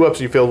were 2 ups,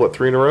 you failed, what,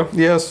 3 in a row?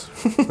 Yes.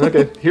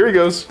 Okay, here he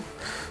goes.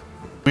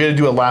 We gotta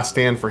do a last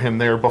stand for him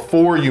there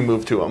before you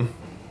move to him.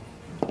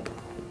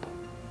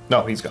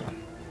 No, he's gone.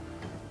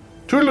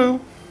 Toodaloo.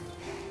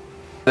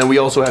 Then we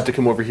also have to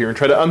come over here and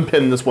try to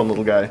unpin this one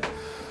little guy.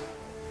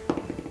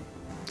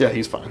 Yeah,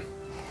 he's fine.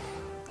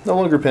 No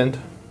longer pinned.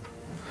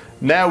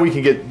 Now we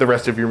can get the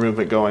rest of your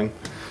movement going.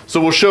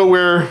 So we'll show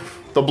where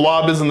the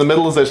blob is in the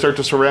middle as I start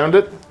to surround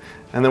it,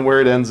 and then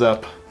where it ends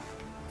up.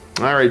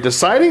 All right,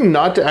 deciding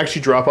not to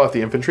actually drop off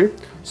the infantry.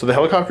 So the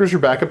helicopters are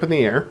back up in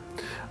the air.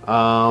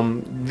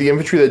 The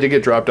infantry that did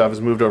get dropped off is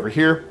moved over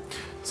here.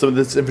 Some of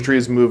this infantry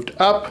is moved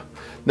up.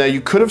 Now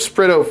you could have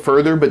spread out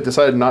further, but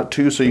decided not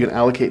to, so you can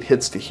allocate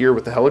hits to here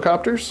with the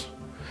helicopters.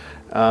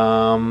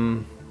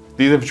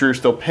 These infantry are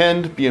still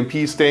pinned,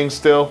 BMP staying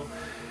still.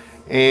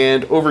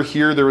 And over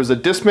here there was a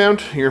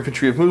dismount. Your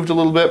infantry have moved a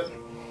little bit.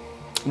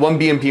 1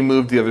 BMP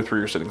moved, the other 3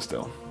 are sitting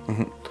still.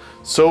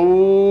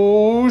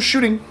 So,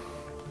 shooting.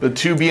 The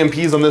 2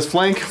 BMPs on this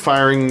flank,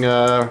 firing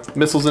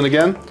missiles in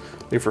again.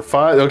 Wait for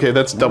 5, okay,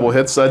 that's double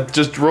hits.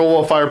 Just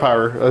roll a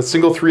firepower, a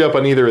single 3 up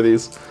on either of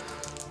these.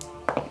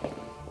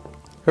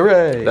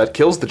 Hooray! That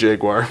kills the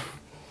Jaguar.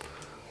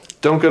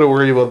 Don't gotta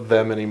worry about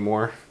them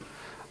anymore.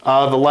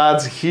 The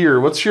lads here,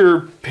 what's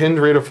your pinned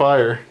rate of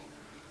fire?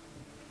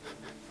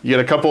 You get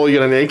a couple, you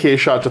get an AK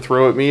shot to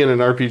throw at me and an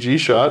RPG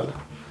shot.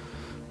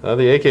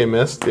 The AK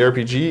missed, the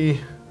RPG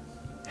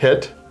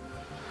hit.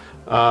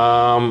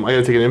 I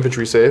gotta take an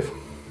infantry save.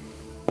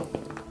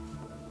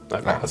 I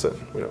pass it,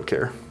 we don't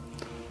care.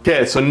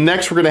 Okay, so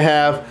next we're gonna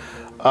have,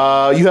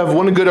 you have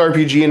 1 good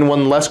RPG and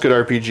 1 less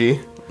good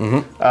RPG.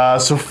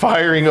 So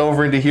firing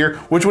over into here.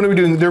 Which one are we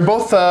doing? They're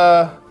both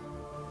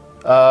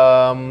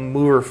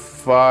Mover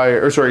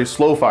fire, or sorry,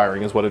 slow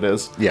firing is what it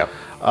is. Yeah.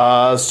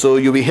 So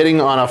you'll be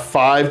hitting on a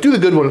 5. Do the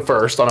good one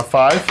first on a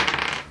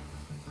 5.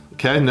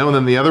 Okay, no, and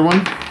then the other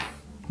one?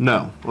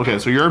 No. Okay,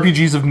 so your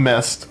RPGs have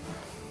missed,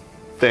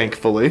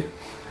 thankfully.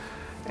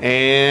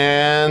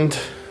 And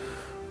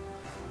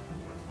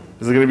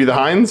is it gonna be the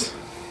Hinds?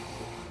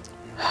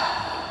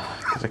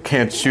 I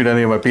can't shoot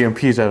any of my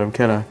BMPs at him,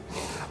 can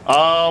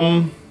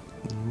I?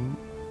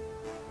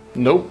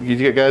 Nope, you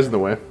get guys in the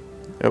way.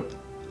 Yep.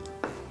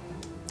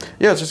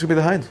 Yeah, it's just gonna be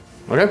the Hinds.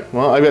 Okay,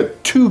 well, I've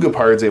got 2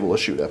 Gepards able to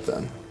shoot up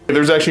then.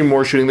 There's actually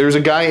more shooting. There's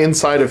a guy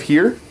inside of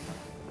here.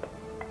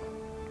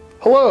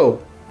 Hello!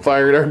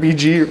 Fire an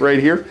RPG right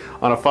here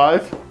on a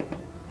 5.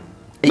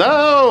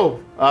 No!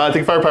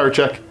 Take a firepower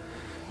check.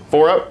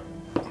 4 up.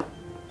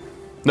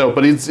 No,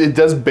 but it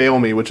does bail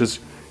me, which is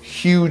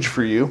huge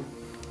for you.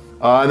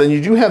 And then you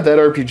do have that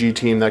RPG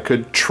team that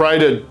could try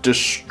to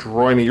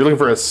destroy me. You're looking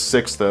for a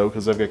 6 though,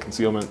 because I've got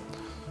concealment.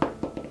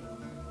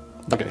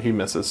 Okay, he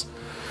misses.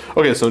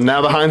 Okay, so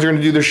now the Hinds are going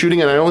to do their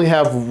shooting, and I only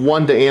have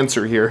 1 to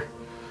answer here.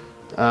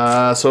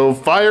 So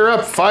fire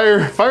up,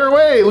 fire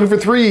away, looking for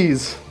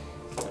 3s.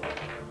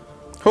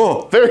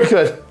 Cool. Very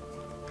good.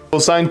 We'll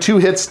assign 2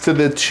 hits to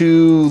the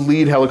 2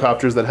 lead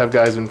helicopters that have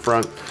guys in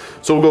front.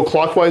 So we'll go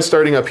clockwise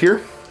starting up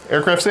here.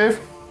 Aircraft save.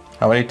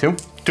 How many? 2?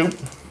 2.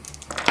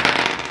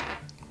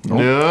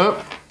 Nope.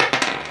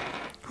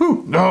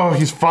 Whew. No,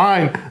 he's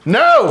fine.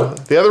 No!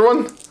 The other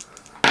one?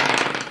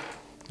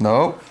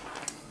 No.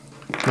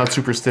 Not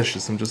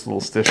superstitious, I'm just a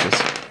little stitious.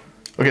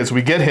 Okay, so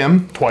we get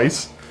him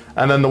twice.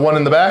 And then the one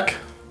in the back?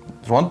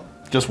 Just 1?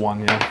 Just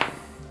 1, yeah.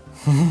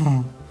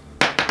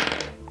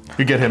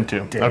 You get him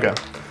too. Damn. Okay.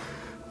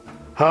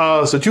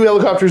 So 2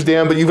 helicopters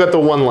down, but you've got the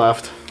 1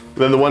 left.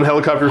 Then the 1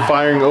 helicopter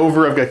firing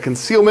over, I've got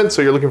concealment,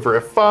 so you're looking for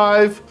a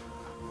 5.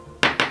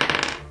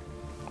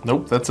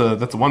 Nope, that's a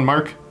 1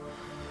 mark.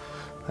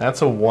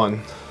 That's a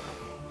 1.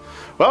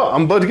 Well,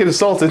 I'm about to get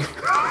assaulted.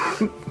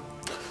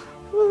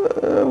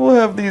 We'll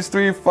have these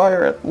 3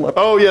 fire at left.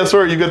 Oh yeah,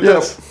 sorry, you got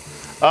this.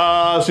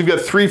 So you've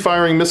got 3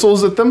 firing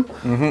missiles at them.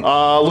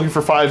 Looking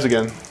for 5s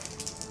again.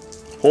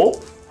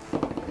 Hole.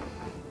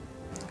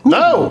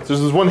 No,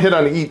 there's this 1 hit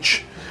on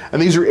each. And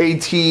these are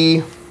AT...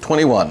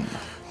 21.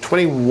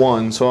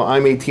 21, so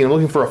I'm 18. I'm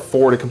looking for a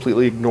 4 to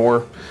completely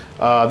ignore.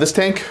 This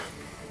tank.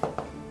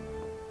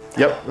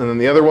 Yep, and then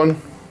the other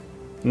one.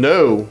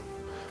 No.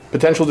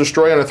 Potential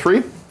destroy on a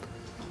 3.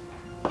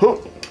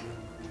 Oh.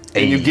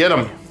 And you get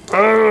him.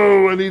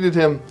 Oh, I needed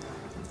him.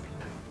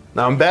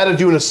 Now I'm bad at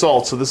doing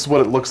assault, so this is what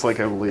it looks like,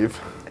 I believe.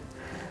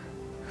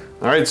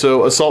 All right,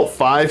 so assault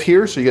 5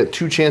 here, so you got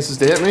 2 chances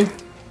to hit me.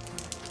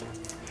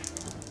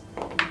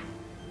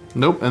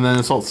 Nope, and then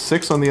assault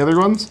 6 on the other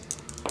ones.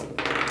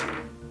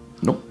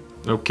 Nope.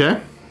 Okay.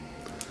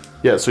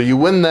 Yeah, so you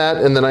win that,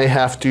 and then I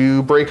have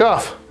to break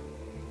off.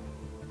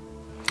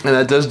 And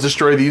that does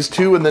destroy these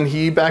 2, and then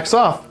he backs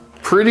off.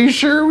 Pretty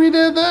sure we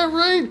did that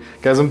right.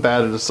 Guys, I'm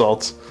bad at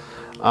assaults.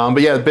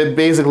 But yeah,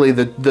 basically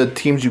the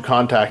teams you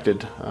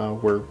contacted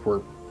were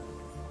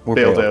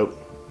bailed out.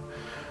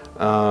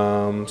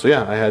 So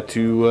yeah, I had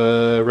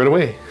to run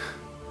away.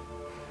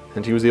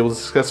 And he was able to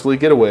successfully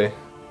get away.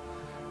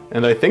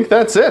 And I think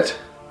that's it.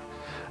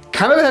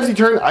 Kind of a hefty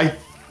turn. I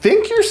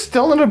think you're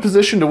still in a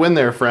position to win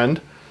there,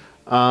 friend.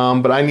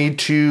 But I need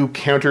to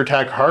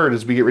counterattack hard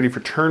as we get ready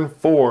for turn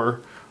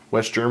 4,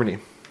 West Germany.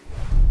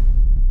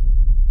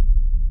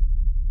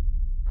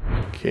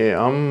 Okay,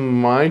 on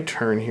my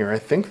turn here, I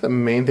think the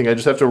main thing, I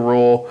just have to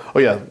roll... Oh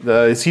yeah,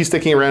 is he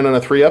sticking around on a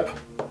 3-up?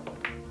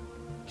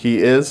 He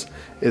is.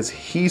 Is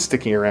he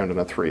sticking around on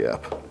a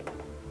 3-up?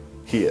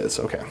 He is,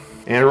 okay.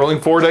 And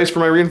rolling 4 dice for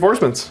my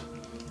reinforcements.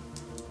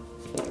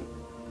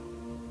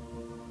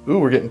 Ooh,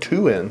 we're getting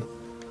 2 in.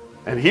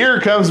 And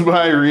here comes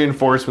my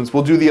reinforcements.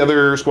 We'll do the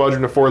other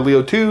squadron of 4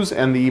 Leo 2s,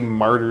 and the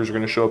Martyrs are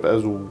going to show up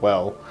as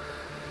well.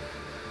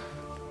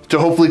 To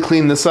hopefully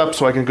clean this up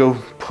so I can go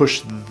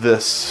push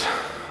this.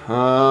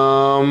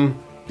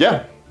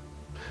 Yeah.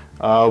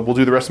 We'll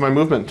do the rest of my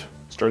movement,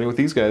 starting with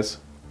these guys.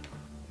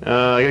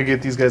 I gotta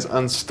get these guys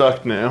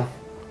unstuck now.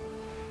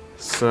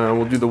 So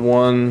we'll do the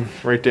one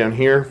right down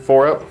here,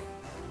 4 up.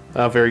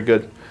 Very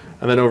good.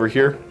 And then over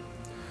here.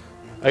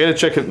 I gotta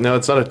check it. No,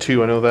 it's not a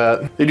 2, I know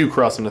that. They do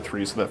cross into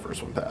 3, so that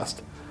first one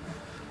passed.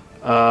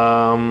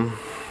 No,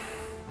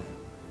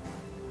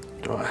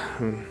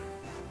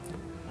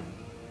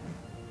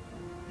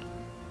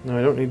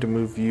 I don't need to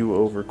move you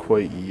over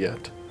quite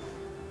yet.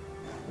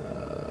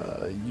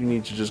 You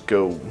need to just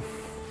go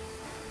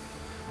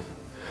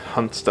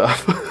hunt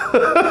stuff.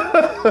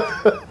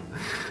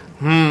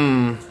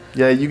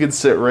 Yeah, you can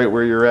sit right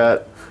where you're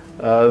at.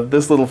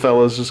 This little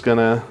fella's just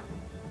gonna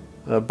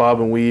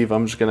bob and weave.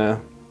 I'm just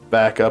gonna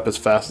back up as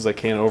fast as I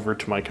can over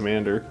to my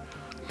commander.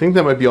 I think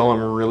that might be all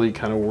I'm really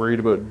kind of worried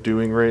about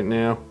doing right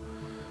now.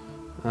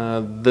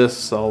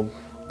 This I'll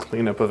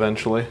clean up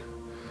eventually.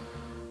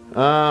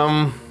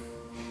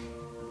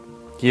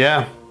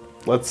 Yeah,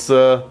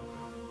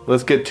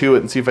 let's get to it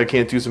and see if I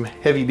can't do some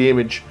heavy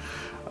damage.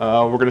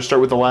 We're gonna start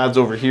with the lads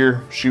over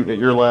here, shooting at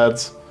your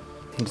lads.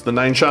 It's the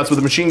 9 shots with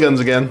the machine guns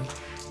again.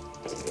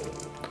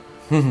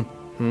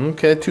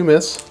 Okay, 2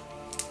 miss.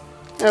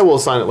 Yeah, we'll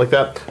assign it like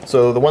that.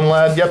 So the one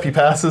lad, yep, he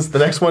passes. The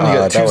next one, you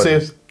got 2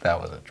 saves. That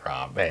was a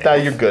drop, man. Nah,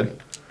 you're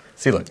good.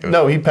 See, look.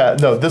 No, he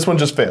passed. No, this one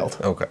just failed.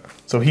 Okay.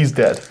 So he's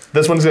dead.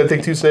 This one's gonna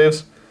take 2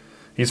 saves.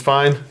 He's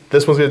fine.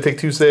 This one's gonna take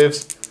 2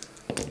 saves.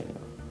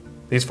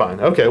 He's fine.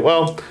 Okay,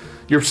 well,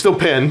 you're still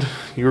pinned.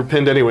 You were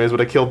pinned anyways,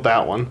 but I killed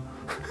that one.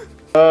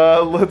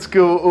 Let's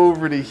go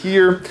over to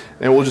here,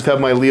 and we'll just have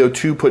my Leo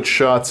 2 put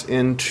shots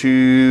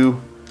into...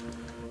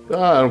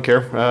 I don't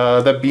care.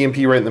 That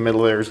BMP right in the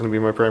middle there is going to be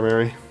my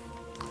primary.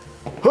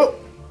 Huh.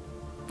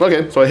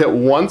 Okay, so I hit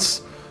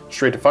once,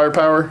 straight to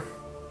firepower,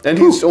 and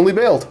he's only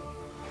bailed.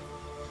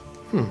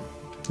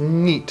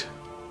 Neat.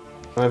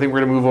 And I think we're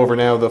going to move over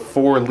now. The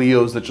 4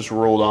 Leos that just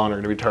rolled on are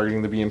going to be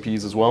targeting the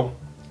BMPs as well.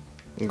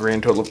 A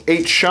grand total of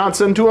 8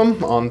 shots into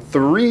them on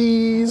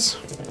 3s.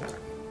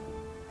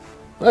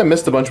 I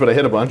missed a bunch, but I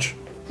hit a bunch.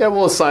 Yeah,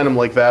 we'll assign them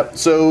like that.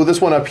 So this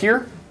one up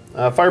here,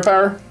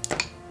 firepower,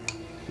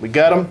 we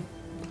got him.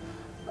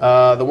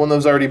 The one that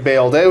was already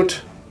bailed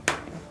out,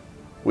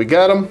 we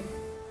got him.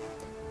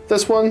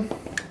 This one,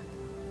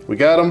 we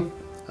got him.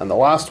 And the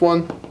last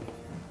one,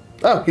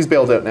 oh, he's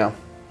bailed out now.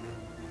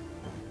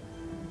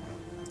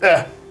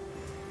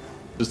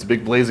 Just a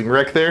big blazing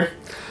wreck there.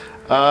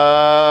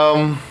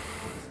 Well,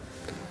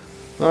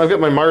 I've got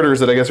my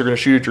martyrs that I guess are going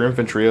to shoot at your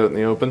infantry out in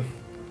the open.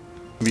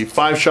 It'll be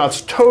 5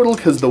 shots total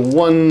because the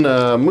one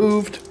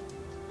moved.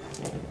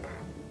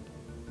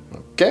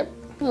 Okay,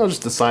 I'll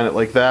just assign it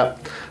like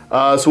that.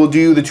 So we'll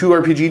do the 2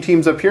 RPG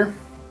teams up here.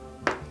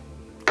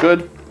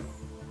 Good.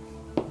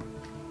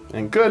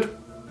 And good.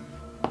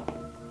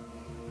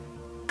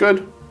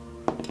 Good.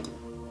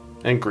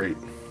 And great.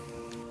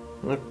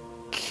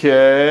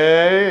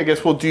 Okay, I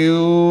guess we'll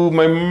do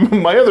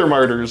my other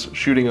martyrs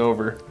shooting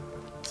over.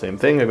 Same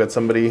thing, I've got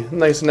somebody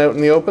nice and out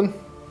in the open.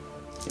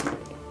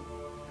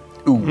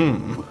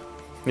 Ooh.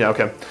 Yeah,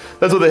 okay.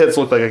 That's what the hits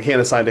look like. I can't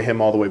assign to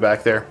him all the way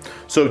back there.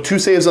 So 2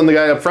 saves on the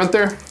guy up front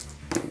there.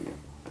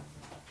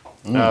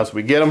 So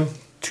we get him.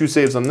 2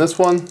 saves on this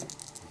one.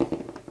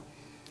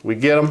 We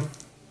get him.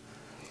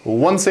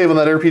 1 save on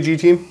that RPG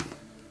team.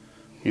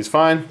 He's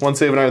fine. 1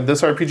 save on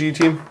this RPG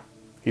team.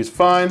 He's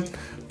fine.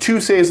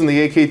 2 saves on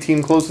the AK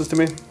team closest to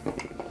me.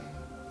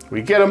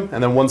 We get him.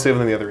 And then 1 save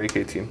on the other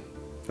AK team.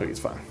 So he's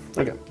fine.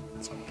 Okay.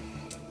 So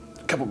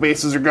a couple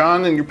bases are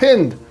gone and you're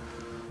pinned.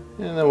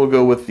 And then we'll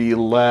go with the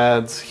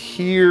lads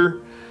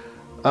here.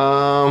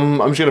 I'm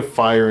just gonna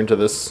fire into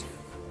this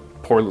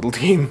poor little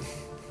team.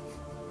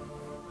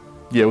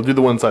 Yeah, we'll do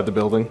the one inside the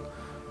building.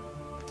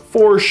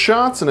 4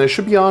 shots, and I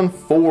should be on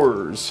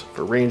 4s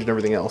for range and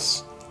everything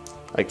else.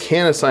 I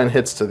can assign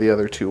hits to the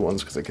other 2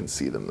 ones because I can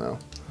see them now.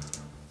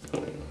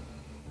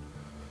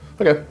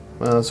 Okay,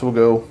 so we'll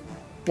go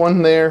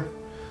 1 there,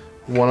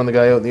 1 on the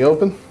guy out in the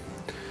open.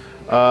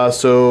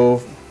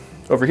 So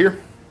over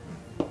here.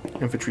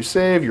 Infantry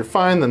save, you're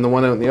fine. Then the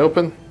one out in the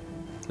open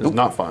is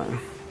not fine.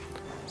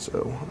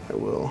 So I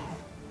will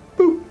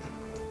boop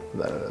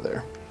that out of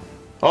there.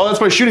 Oh, that's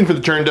my shooting for the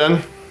turn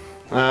done.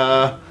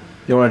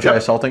 You want to try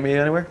assaulting me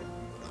anywhere?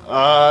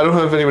 I don't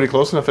have anybody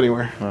close enough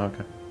anywhere. Oh,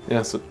 okay.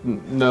 Yeah, so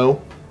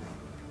no.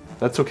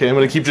 That's okay. I'm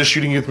going to keep just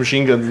shooting you with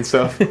machine guns and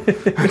stuff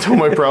until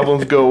my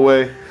problems go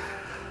away.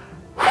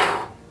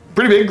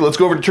 Pretty big. Let's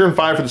go over to turn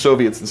 5 for the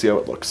Soviets and see how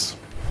it looks.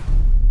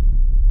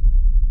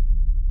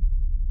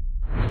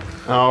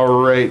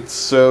 All right,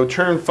 so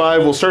turn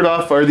 5, we'll start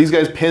off. Are these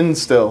guys pinned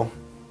still?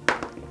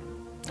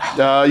 You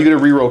get a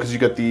reroll because you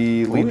got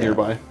the lead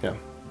nearby. Yeah.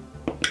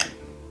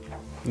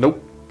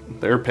 Nope,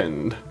 they're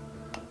pinned.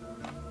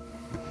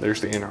 They're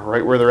staying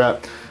right where they're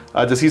at.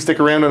 Does he stick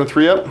around on a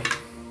 3-up?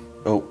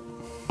 Oh.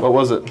 What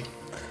was it?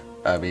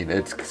 I mean,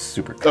 it's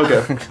super.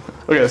 Okay.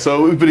 Okay,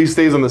 so, but he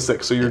stays on the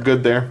 6, so you're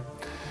good there.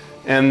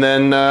 And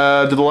then,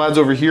 do the lads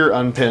over here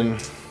unpin?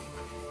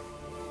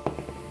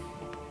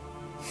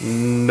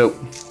 Nope.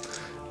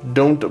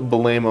 Don't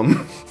blame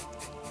him.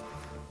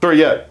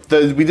 Sorry, yeah,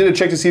 we did a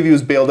check to see if he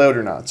was bailed out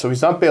or not. So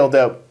he's not bailed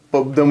out,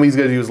 but then he's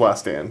gonna do his last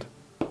stand.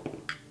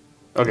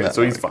 Okay,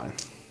 so he's fine.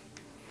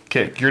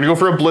 Okay, you're gonna go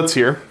for a blitz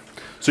here.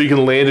 So you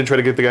can land and try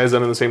to get the guys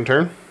done in the same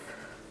turn?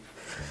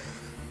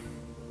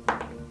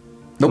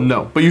 Nope.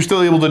 No, but you're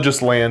still able to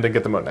just land and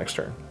get them out next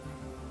turn.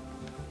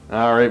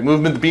 All right,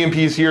 movement, the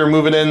BMP's here,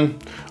 moving in,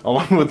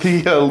 along with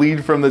the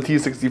lead from the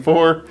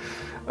T-64.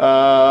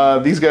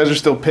 These guys are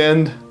still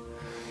pinned.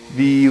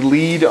 The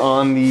lead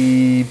on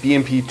the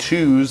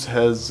BMP-2s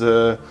has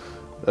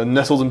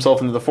nestled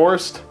himself into the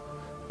forest.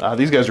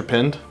 These guys are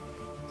pinned.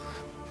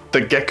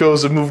 The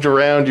geckos have moved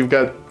around. You've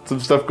got some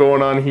stuff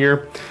going on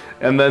here.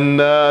 And then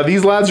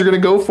these lads are going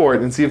to go for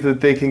it and see if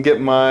they can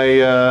get my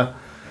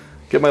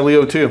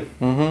Leo 2.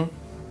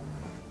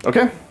 Mm-hmm.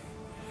 Okay.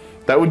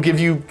 That would give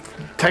you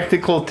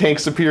technical tank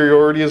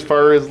superiority as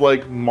far as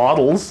like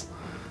models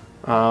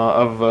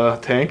of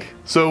tank.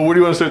 So where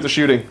do you want to start the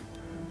shooting?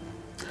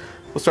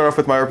 We'll start off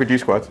with my RPG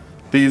squads.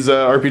 These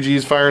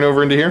RPGs firing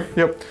over into here?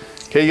 Yep.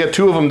 Okay, you got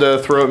 2 of them to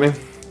throw at me.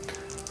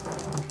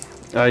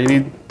 You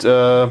need,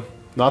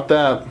 not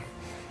that.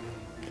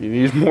 You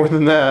need more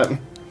than that.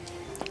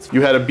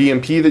 You had a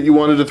BMP that you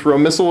wanted to throw a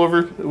missile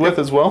over with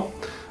as well.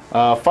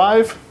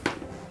 5.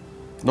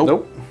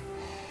 Nope.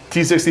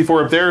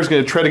 T-64 up there is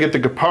going to try to get the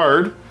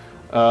Gepard.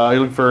 You're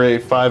looking for a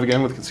 5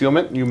 again with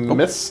concealment. You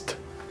missed.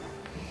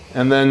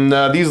 And then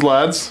these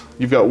lads,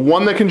 you've got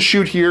one that can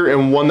shoot here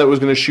and one that was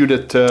going to shoot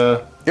at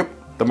the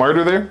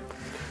Martyr there.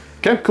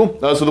 Okay, cool.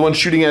 So the one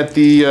shooting at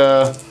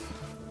the,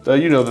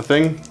 you know the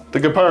thing, the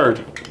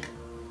Gepard.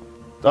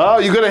 Oh,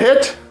 you got a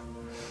hit.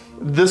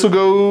 This will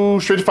go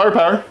straight to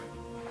firepower.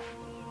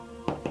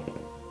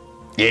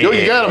 Yeah. Yo,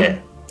 you got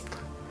him.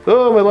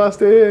 Oh, my last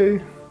day.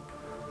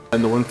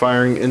 And the one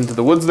firing into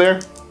the woods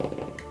there.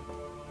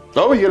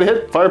 Oh, you got a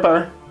hit.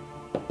 Firepower.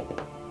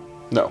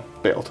 No,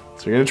 bailed.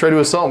 So you're going to try to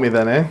assault me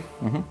then, eh?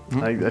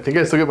 I think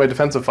I still get my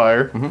defensive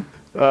fire.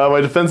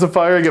 My defensive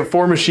fire, I get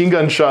 4 machine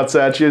gun shots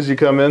at you as you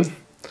come in.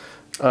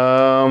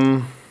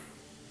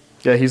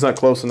 Yeah, he's not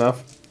close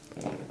enough.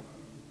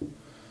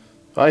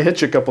 I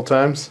hit you a couple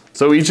times.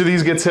 So each of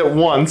these gets hit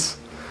once.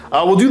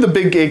 We'll do the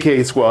big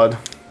AK squad.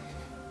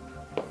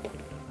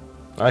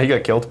 He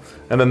got killed.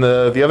 And then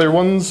the other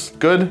one's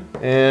good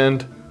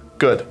and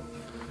good.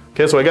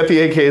 Okay, so I got the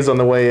AKs on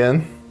the way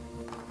in.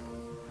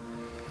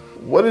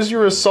 What is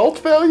your assault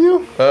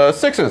value?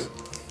 6s.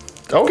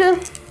 Okay.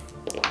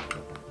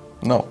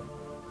 No.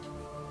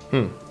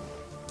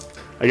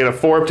 I get a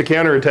 4 up to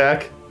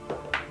counterattack.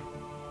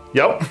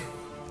 Yep.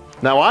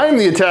 Now I'm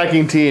the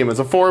attacking team. It's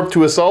a 4 up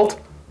to assault.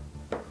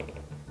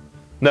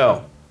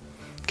 No.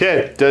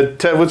 Okay,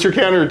 Ted, what's your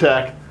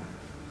counterattack?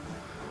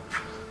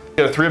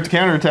 Got a 3 up to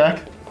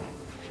counterattack.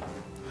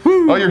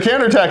 Oh, you're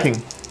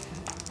counterattacking.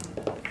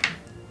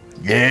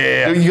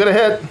 Yeah. You got a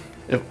hit.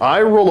 If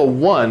I roll a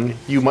 1,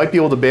 you might be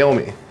able to bail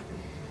me.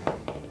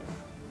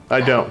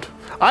 I don't.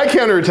 I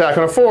counterattack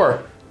on a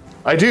 4.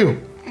 I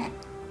do.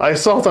 I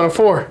assault on a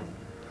 4.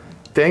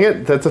 Dang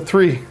it, that's a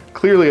 3.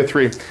 Clearly a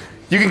 3.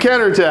 You can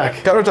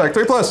counterattack. Counterattack,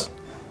 3+.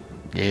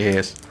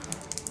 Yes.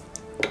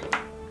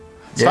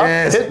 Stop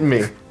hitting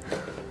me.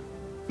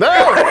 No!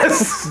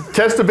 Yes.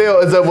 Test to bail,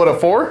 is that what, a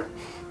 4?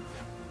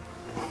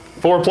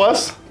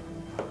 4+?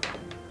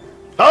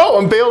 Oh,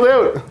 I'm bailed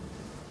out.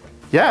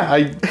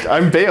 Yeah,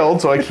 I'm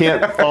bailed, so I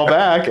can't fall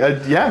back.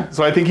 Yeah,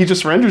 so I think he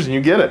just surrenders and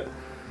you get it.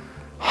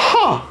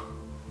 Huh.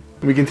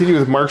 We continue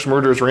with Mark's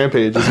murderous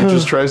rampage as he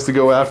just tries to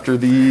go after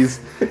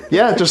these.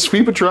 Yeah, just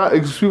sweep across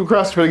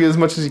to try to get as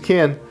much as you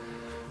can.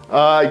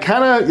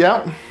 Kinda,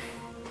 yeah.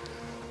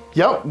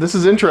 Yep, this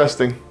is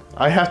interesting.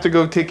 I have to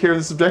go take care of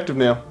this objective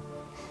now.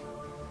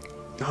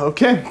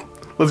 Okay,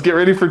 let's get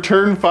ready for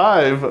turn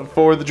 5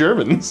 for the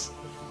Germans.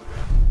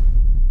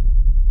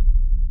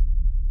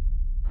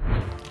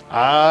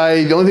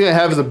 The only thing I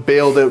have is a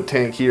bailed out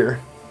tank here.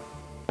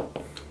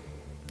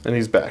 And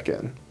he's back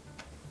in.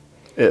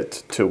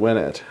 It to win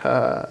it.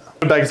 Back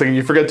a second,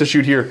 you forgot to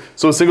shoot here.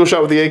 So a single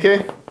shot with the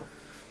AK?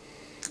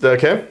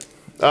 Okay.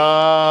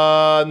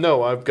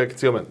 No, I've got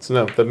concealment, so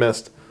no, that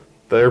missed.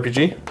 The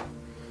RPG?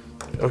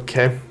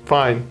 Okay,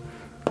 fine.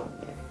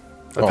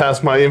 I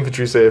passed my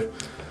infantry save.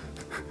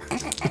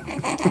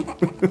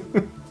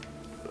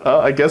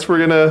 I guess we're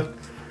gonna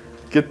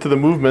get to the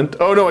movement.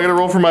 Oh no, I gotta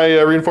roll for my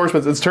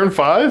reinforcements. It's turn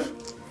 5?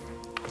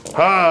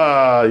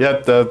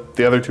 Yeah,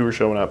 the other 2 are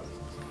showing up.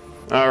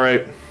 All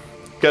right,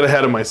 got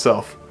ahead of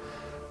myself.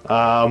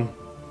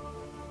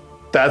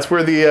 That's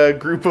where the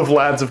group of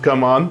lads have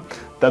come on.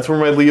 That's where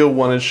my Leo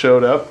 1 has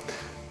showed up.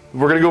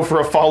 We're gonna go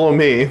for a follow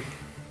me.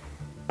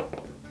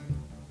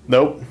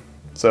 Nope.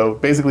 So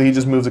basically he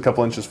just moves a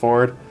couple inches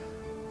forward.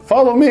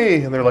 Follow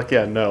me! And they're like,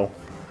 yeah, no.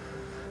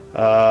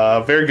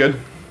 Very good.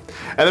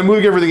 And then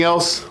moving everything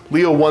else,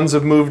 Leo 1s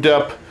have moved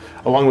up,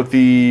 along with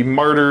the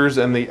Martyrs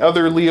and the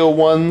other Leo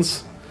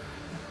 1s.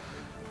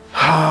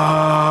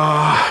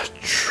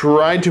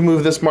 Tried to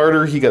move this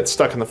Martyr, he got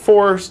stuck in the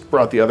forest,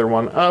 brought the other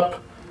one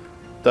up.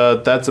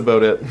 That's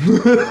about it.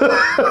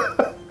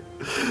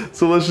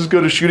 So let's just go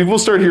to shooting. We'll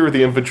start here with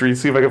the infantry,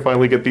 see if I can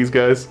finally get these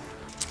guys.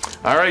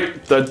 All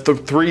right, the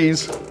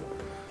 3s.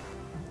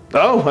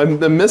 Oh,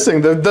 I'm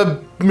missing.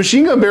 The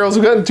machine gun barrels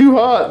have gotten too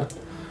hot.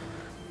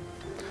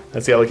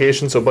 That's the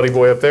allocation, so buddy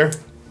boy up there.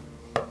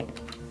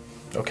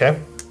 Okay,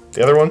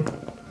 the other one.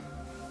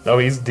 No,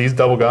 he's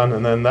double gun,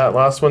 and then that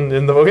last one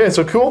in the, okay,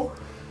 so cool.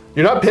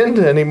 You're not pinned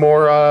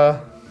anymore.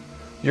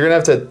 You're gonna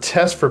have to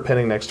test for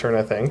pinning next turn,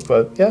 I think,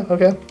 but yeah,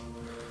 okay.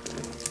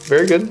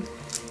 Very good.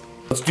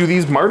 Let's do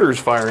these Martyrs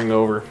firing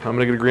over. I'm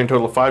gonna get a grand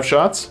total of 5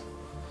 shots,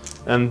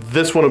 and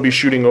this one will be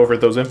shooting over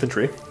at those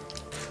infantry.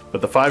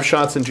 But the 5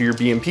 shots into your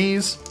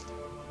BMPs.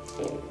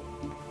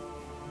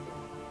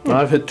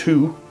 I've hit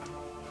 2.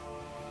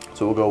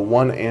 So we'll go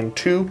 1 and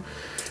 2.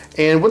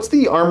 And what's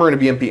the armor in a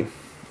BMP?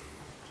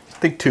 I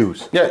think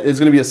 2s. Yeah, it's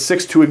going to be a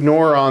 6 to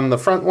ignore on the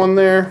front one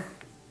there.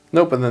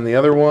 Nope, and then the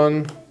other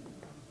one.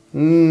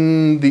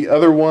 The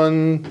other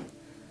one.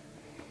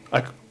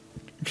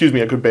 Excuse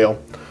me, I could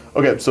bail.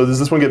 Okay, so does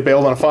this one get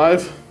bailed on a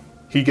 5?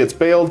 He gets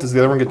bailed. Does the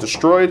other one get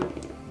destroyed?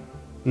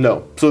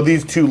 No. So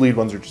these 2 lead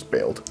ones are just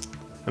bailed.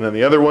 And then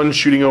the other one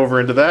shooting over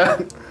into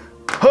that.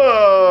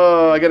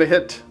 Oh, I got a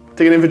hit.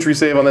 Take an infantry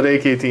save on that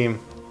AK team.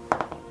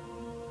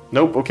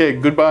 Nope. Okay,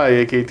 goodbye,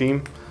 AK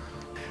team.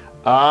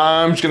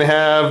 I'm just gonna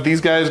have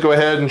these guys go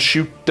ahead and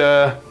shoot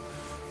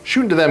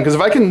into them, because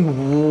if I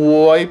can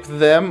wipe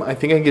them, I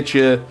think I can get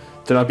you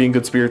to not be in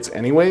good spirits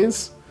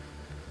anyways.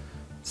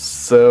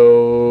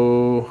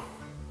 So,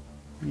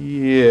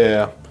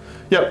 yeah.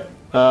 Yep.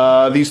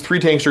 These 3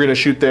 tanks are gonna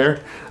shoot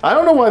there. I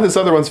don't know why this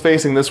other one's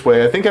facing this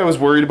way. I think I was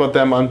worried about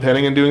them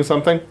unpinning and doing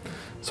something.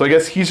 So I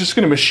guess he's just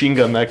gonna machine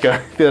gun that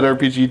guy, that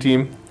RPG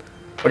team.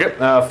 Okay,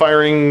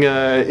 firing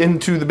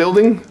into the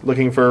building,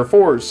 looking for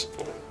 4s.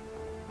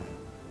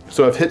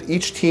 So I've hit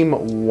each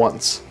team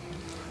once.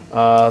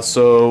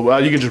 So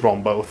you can just roll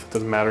them both.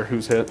 Doesn't matter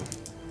who's hit.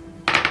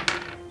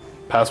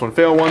 Pass 1,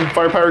 fail 1.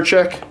 Firepower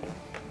check.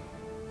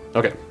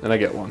 Okay, and I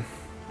get 1.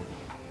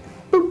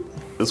 Boop.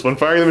 This one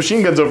firing the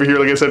machine guns over here,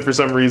 like I said, for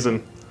some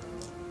reason.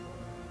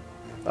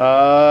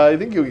 I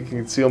think you can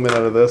concealment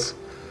out of this.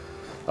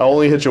 I'll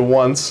only hit you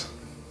once.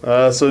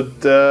 Yeah,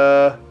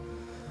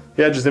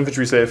 just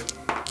infantry save.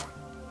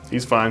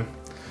 He's fine.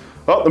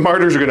 Well, the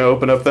martyrs are going to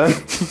open up then.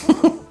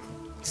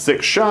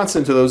 6 shots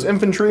into those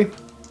infantry.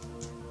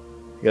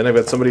 Again, I've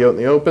got somebody out in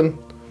the open.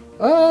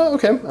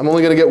 Okay, I'm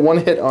only going to get 1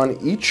 hit on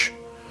each.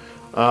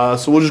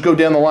 So we'll just go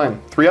down the line.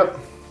 3 up.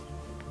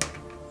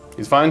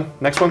 He's fine.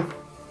 Next one.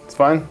 It's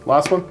fine.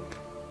 Last one.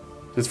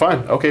 It's fine.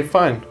 Okay,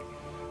 fine.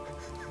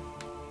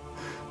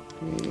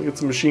 Get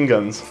some machine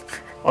guns.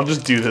 I'll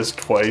just do this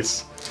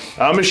twice.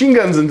 Machine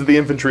guns into the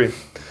infantry.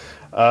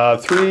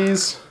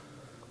 3s.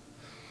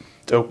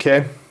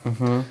 Okay.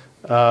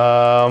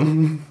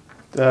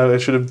 I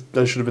should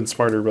have been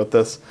smarter about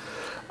this.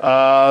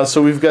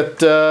 So we've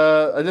got.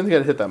 I didn't think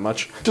I'd hit that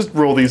much. Just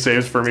roll these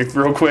saves for me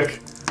real quick.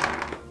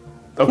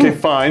 Okay,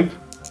 fine.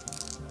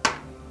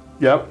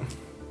 Yep.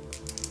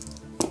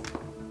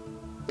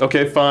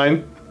 Okay,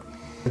 fine.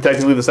 And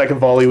technically, the second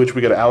volley, which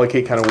we got to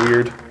allocate, kind of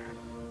weird.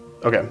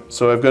 Okay,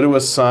 so I've got to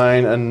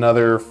assign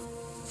another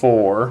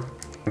 4.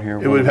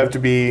 It would have to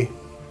be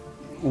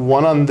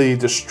 1 on the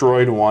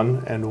destroyed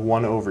one and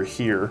 1 over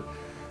here.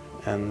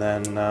 And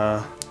then,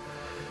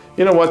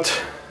 you know what?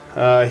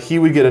 He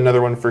would get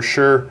another one for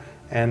sure.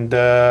 And,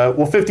 well,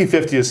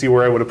 50-50 to see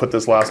where I would have put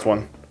this last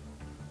one.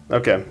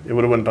 Okay, it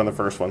would have went on the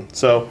first one.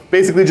 So,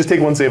 basically, just take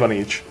 1 save on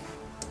each.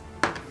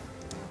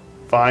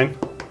 Fine.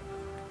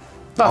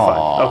 Not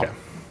fine. Okay.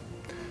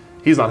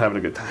 He's not having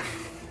a good time.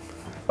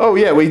 Oh,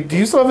 yeah, wait, do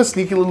you still have a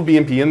sneaky little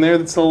BMP in there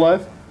that's still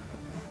alive?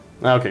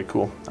 Okay,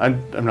 cool.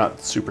 I'm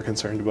not super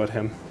concerned about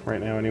him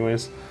right now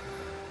anyways.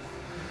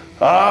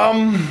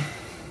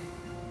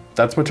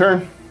 That's my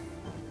turn.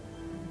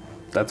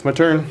 That's my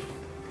turn.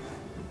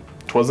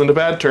 Twasn't a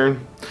bad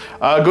turn.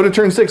 Go to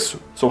turn 6.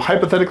 So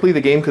hypothetically,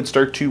 the game could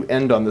start to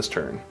end on this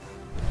turn.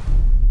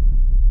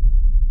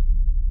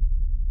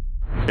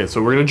 Okay,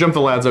 so we're gonna jump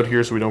the lads out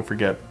here so we don't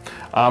forget.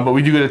 But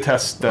we do get to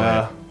test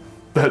that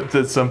let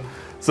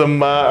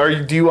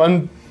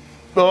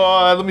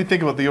me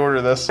think about the order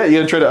of this. Yeah, you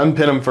gotta try to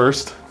unpin him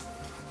first.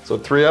 So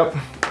 3 up.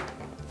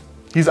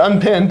 He's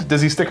unpinned.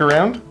 Does he stick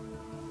around?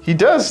 He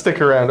does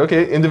stick around.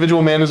 Okay,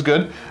 individual man is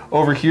good.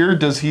 Over here,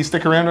 does he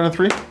stick around on a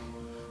 3?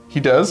 He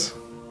does.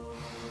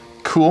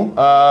 Cool.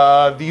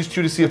 These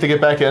 2 to see if they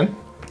get back in.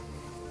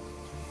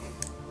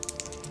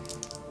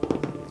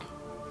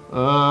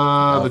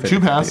 The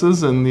 2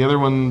 passes and the other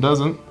one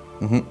doesn't.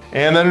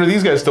 And then are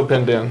these guys still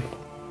pinned down?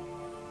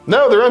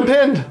 No, they're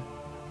unpinned.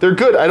 They're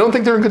good. I don't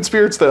think they're in good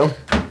spirits though.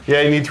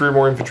 Yeah, you need 3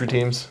 more infantry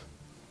teams.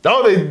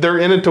 Oh, they're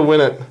in it to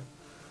win it.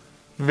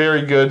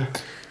 Very good.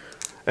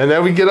 And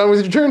now we can get on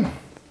with your turn.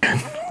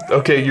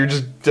 Okay, you're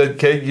just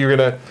okay. You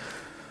gotta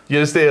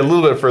stay a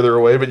little bit further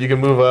away, but you can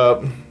move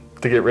up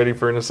to get ready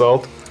for an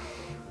assault.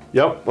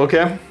 Yep.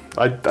 Okay.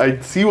 I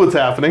see what's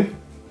happening.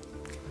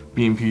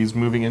 BMP's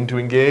moving in to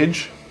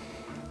engage.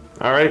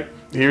 All right.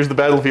 Here's the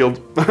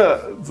battlefield.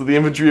 So the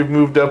infantry have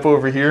moved up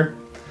over here.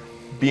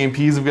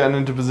 BMPs have gotten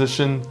into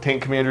position.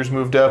 Tank commanders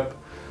moved up.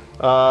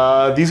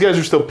 These guys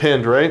are still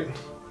pinned, right?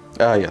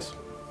 Yes.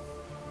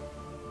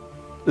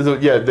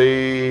 Yeah,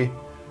 they...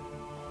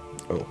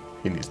 Oh,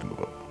 he needs to move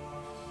up.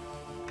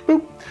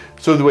 Boop.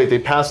 So wait, they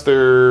passed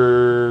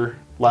their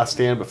last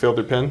stand but failed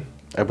their pin?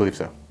 I believe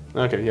so.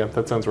 Okay, yeah,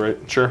 that sounds right.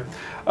 Sure.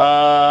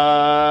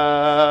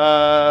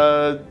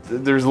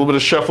 There's a little bit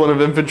of shuffling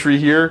of infantry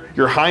here.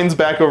 Your Heinz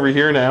back over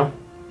here now.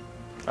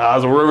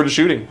 So we're over to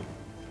shooting.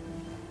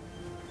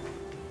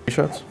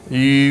 Shots?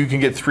 You can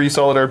get 3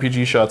 solid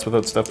RPG shots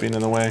without stuff being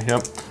in the way.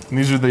 Yep. And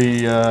these are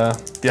the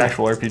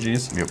actual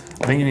RPGs. Yep.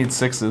 I think you need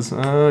 6s.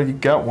 You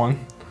got 1.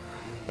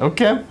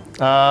 Okay.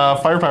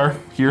 Firepower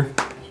here.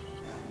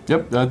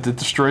 Yep, that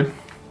destroyed.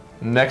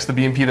 Next, the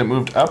BMP that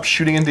moved up,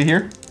 shooting into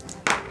here.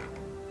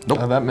 Nope.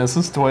 That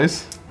misses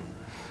twice.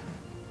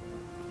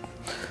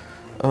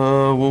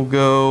 We'll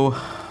go...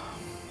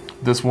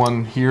 This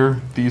one here,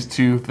 these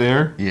 2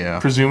 there. Yeah.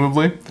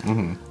 Presumably.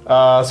 So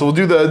we'll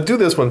do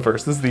this one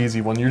first. This is the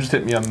easy one. You're just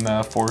hitting me on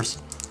force.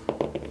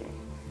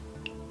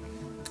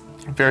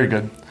 Very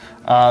good.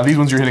 These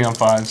ones you're hitting on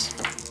 5s.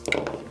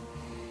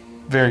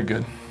 Very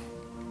good.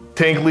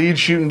 Tank lead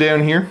shooting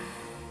down here.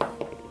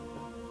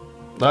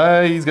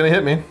 He's gonna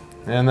hit me.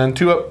 And then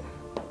 2 up.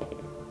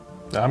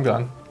 I'm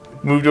gone.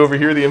 Moved over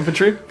here, the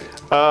infantry.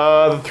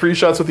 The 3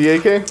 shots with the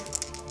AK.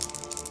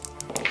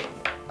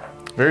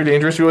 Very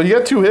dangerous. Well, you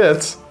got 2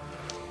 hits.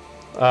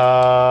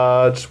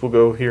 Just we'll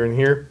go here and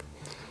here.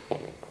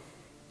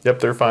 Yep,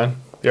 they're fine.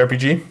 The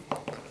RPG.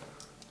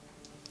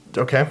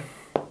 Okay.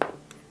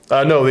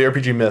 No, the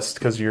RPG missed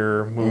because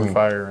you're moving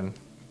fire and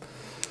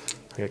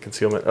I got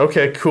concealment.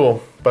 Okay,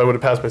 cool. But I would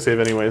have passed my save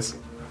anyways.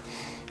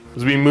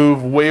 As we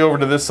move way over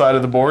to this side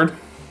of the board.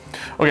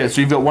 Okay,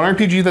 so you've got 1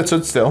 RPG that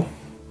stood still.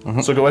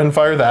 So go ahead and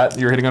fire that.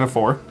 You're hitting on a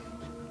 4.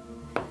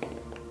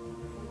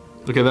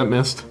 Okay, that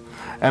missed.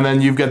 And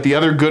then you've got the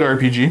other good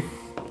RPG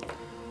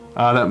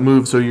that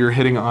moved, so you're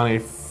hitting on a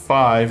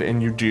 5,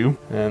 and you do.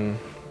 And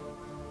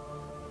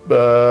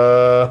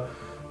I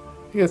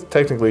guess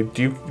technically,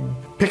 do you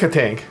pick a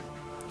tank?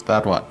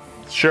 That one.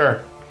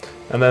 Sure.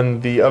 And then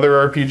the other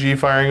RPG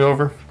firing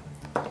over.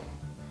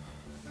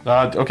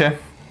 Okay.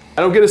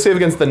 I don't get a save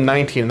against the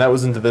 19. That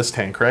was into this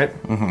tank, right?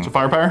 So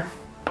firepower.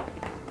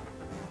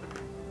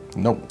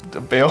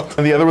 Nope. Bail.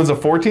 And the other one's a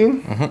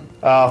 14?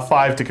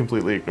 5 to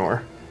completely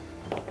ignore.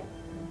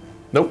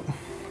 Nope.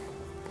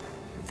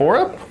 4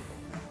 up?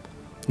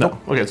 No.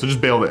 Okay, so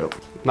just bailed out.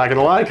 Not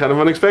gonna lie, kind of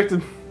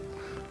unexpected.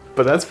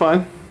 But that's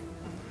fine.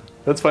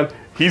 That's fine.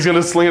 He's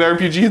gonna sling an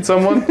RPG at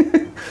someone?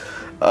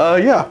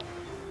 Yeah.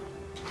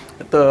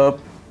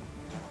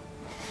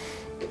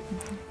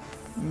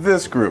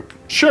 This group.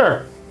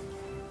 Sure.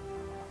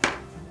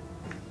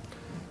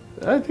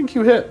 I think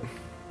you hit.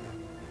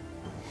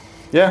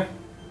 Yeah.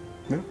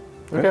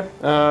 Okay.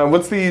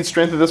 What's the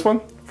strength of this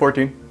one?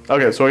 14.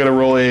 Okay, so I gotta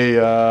roll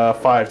a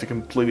 5 to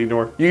completely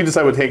ignore. You can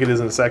decide what tank it is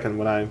in a second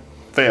when I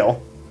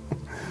fail.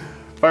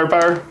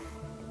 Firepower?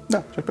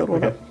 No, check build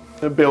one. Okay.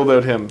 I bailed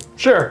out him.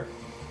 Sure.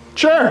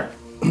 Sure.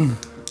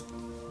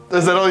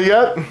 Is that all you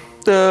got?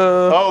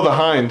 Oh, the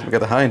hind. We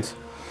got the hinds.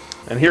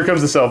 And here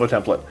comes the salvo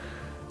template.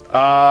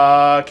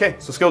 Okay,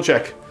 so skill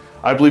check.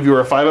 I believe you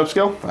were a 5-up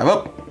skill. 5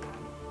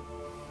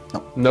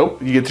 up.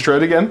 Nope. You get to try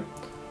it again.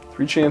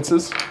 3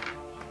 chances.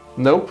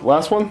 Nope.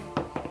 Last one.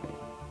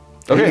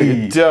 Okay,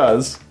 Hey. it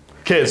does.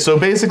 Okay, so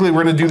basically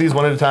we're gonna do these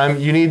one at a time.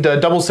 You need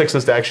double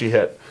 6s to actually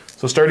hit.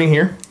 So starting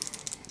here.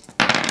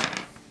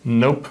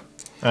 Nope.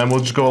 And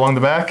we'll just go along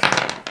the back.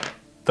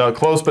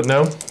 Close, but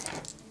no.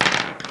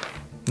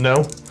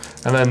 No.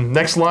 And then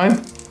next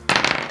line.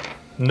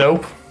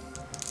 Nope.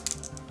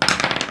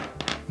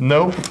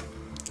 Nope.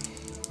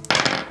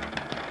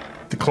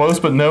 Close,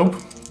 but nope.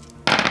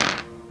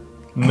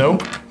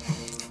 Nope.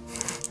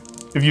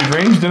 If you'd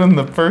ranged in on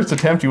the first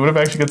attempt, you would have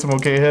actually got some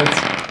okay hits.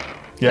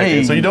 Yeah,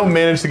 okay, so you don't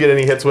manage to get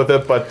any hits with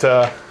it, but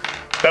that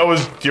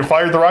was, you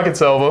fired the rocket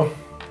salvo.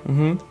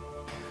 Then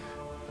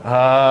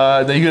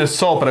you get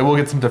assault, but I will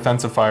get some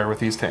defensive fire with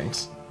these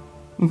tanks.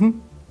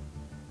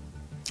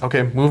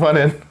 Okay, move on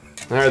in.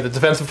 All right, the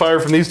defensive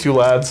fire from these 2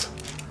 lads.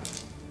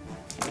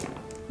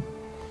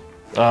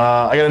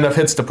 I got enough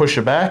hits to push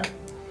you back.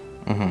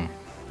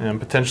 And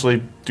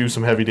potentially do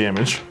some heavy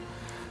damage.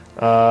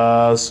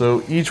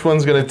 So each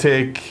one's gonna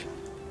take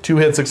 2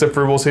 hits, except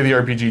for, we'll say the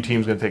RPG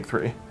team's gonna take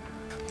 3.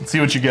 Let's see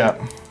what you got.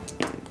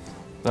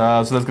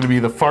 So that's gonna be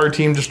the far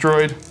team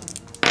destroyed.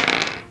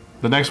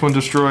 The next one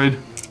destroyed.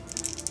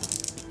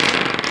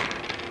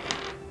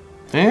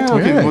 Yeah,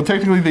 okay, well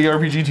technically the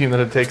RPG team that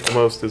had taken the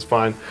most is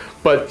fine,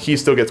 but he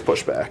still gets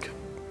pushed back.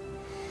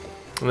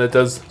 And it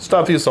does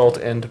stop the assault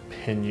and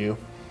pin you.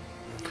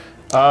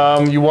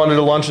 You wanted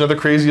to launch another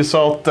crazy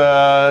assault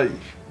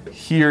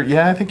here.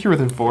 Yeah, I think you're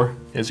within 4.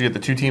 Yeah, so you get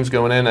the 2 teams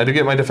going in. I do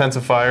get my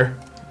defensive fire.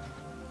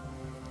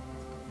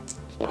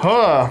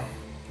 Huh.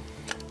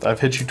 I've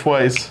hit you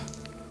twice.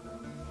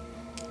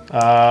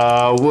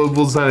 We'll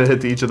design a hit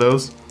to each of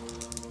those.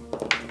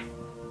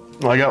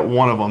 Well, I got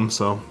one of them,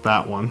 so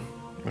that one.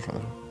 Which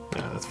one?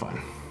 Yeah, that's fine.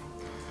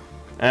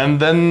 And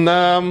then,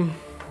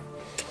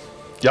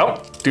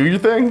 yep, do your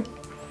thing.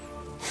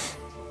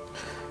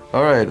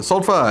 All right,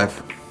 assault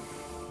 5.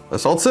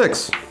 Assault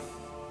 6.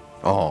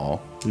 Oh,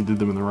 You did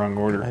them in the wrong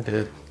order. I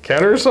did.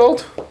 Counter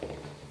assault?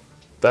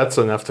 That's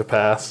enough to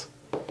pass.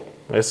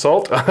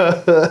 Assault?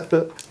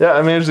 Yeah,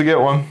 I managed to get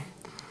one.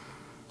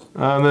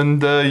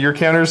 And then your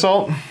counter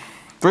assault?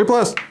 3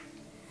 plus.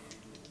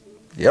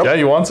 Yep. Yeah,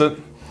 he wants it.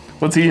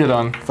 What's he hit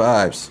on?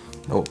 5s.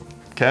 Nope.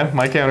 Okay,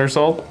 my counter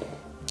assault.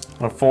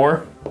 A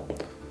 4.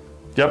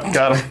 Yep,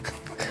 got him.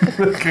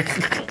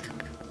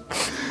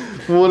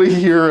 What a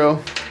hero.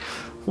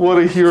 What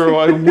a hero.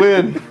 I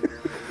win.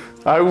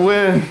 I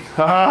win.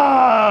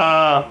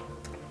 Ah!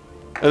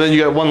 And then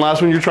you got one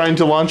last one you're trying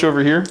to launch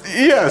over here?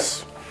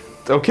 Yes.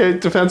 Okay,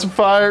 defensive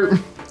fire.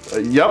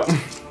 Yep.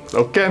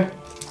 Okay.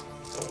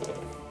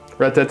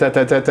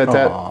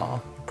 Rat-tat-tat-tat-tat-tat. Aw,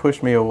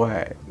 push me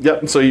away.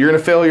 Yep, so you're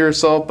gonna fail your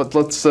assault, but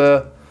let's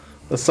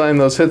assign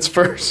those hits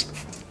first.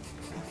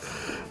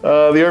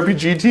 The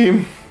RPG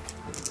team.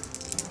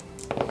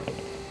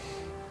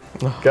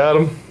 Got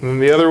him. And then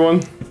the other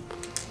one.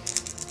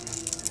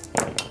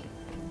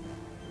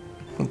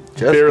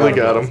 Just Barely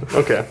got him.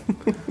 Okay.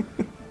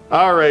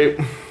 All right.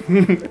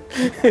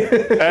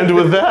 And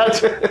with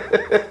that,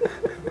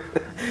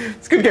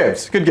 good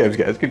games. Good games,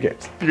 guys. Good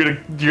games. You're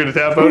gonna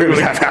tap out? We're gonna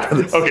tap out of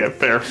this. Okay,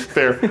 fair.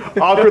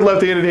 Awkward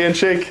left-handed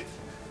handshake.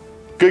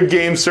 Good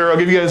game, sir. I'll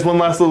give you guys one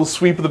last little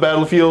sweep of the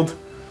battlefield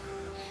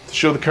to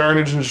show the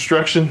carnage and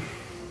destruction.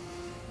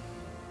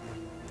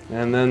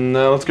 And then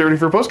let's get ready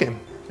for a postgame.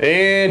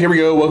 And here we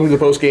go. Welcome to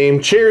the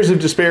postgame. Chairs of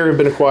despair have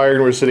been acquired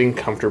and we're sitting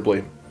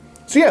comfortably.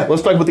 So yeah,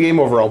 let's talk about the game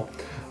overall.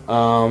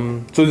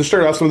 So to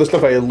start off, some of the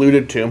stuff I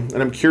alluded to,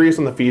 and I'm curious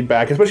on the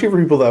feedback, especially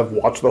for people that have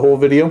watched the whole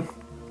video,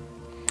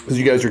 because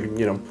you guys are,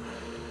 you know,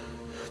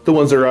 the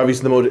ones that are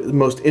obviously the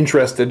most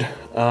interested.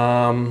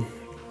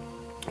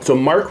 So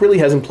Mark really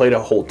hasn't played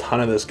a whole ton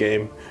of this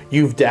game.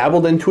 You've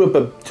dabbled into it,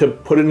 but to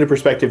put it into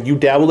perspective, you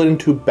dabbled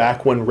into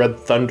back when Red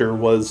Thunder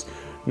was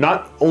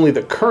not only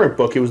the current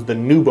book, it was the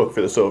new book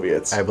for the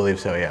Soviets. I believe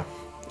so, yeah.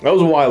 That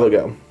was a while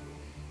ago.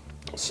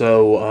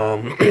 So,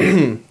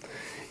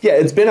 yeah,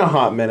 it's been a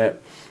hot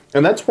minute.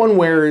 And that's one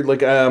where,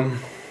 like,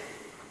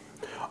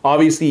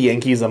 obviously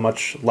Yankee is a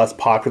much less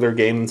popular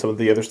game than some of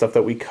the other stuff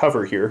that we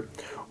cover here.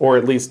 Or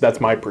at least that's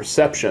my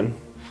perception.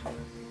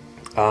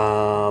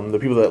 The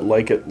people that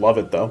like it love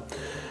it, though.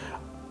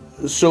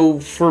 So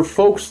for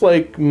folks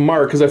like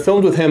Mark, because I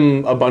filmed with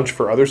him a bunch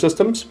for other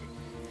systems,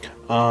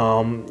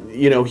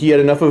 you know, he had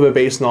enough of a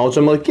base knowledge.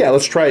 I'm like, yeah,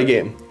 let's try a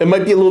game. It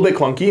might be a little bit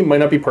clunky, it might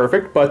not be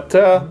perfect, but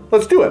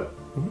let's do it.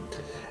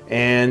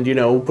 And, you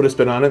know, put a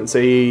spin on it and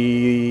say,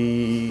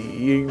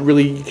 you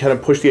really kind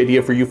of push the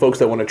idea for you folks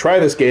that want to try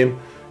this game.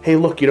 Hey,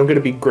 look, you don't got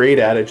to be great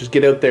at it. Just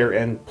get out there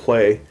and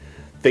play.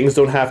 Things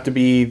don't have to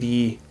be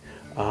the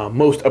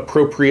most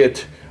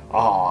appropriate,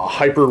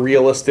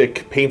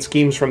 hyper-realistic paint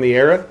schemes from the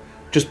era.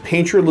 Just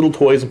paint your little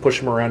toys and push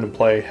them around and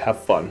play.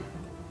 Have fun.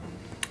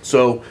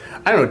 So,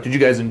 I don't know, did you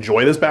guys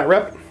enjoy this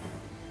Batrep?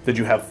 Did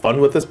you have fun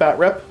with this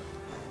Batrep?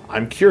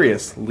 I'm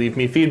curious. Leave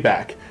me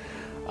feedback.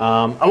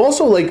 I'm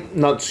also, like,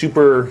 not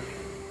super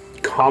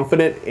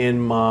confident in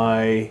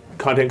my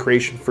content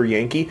creation for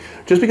Yankee,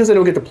 just because I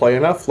don't get to play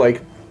enough.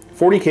 Like,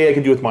 40K I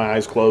can do with my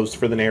eyes closed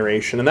for the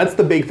narration, and that's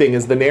the big thing,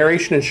 is the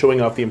narration and showing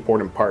off the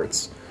important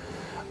parts.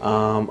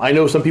 I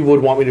know some people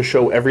would want me to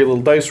show every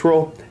little dice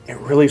roll. It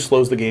really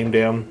slows the game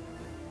down.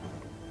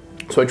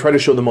 So I try to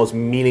show the most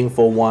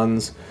meaningful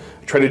ones.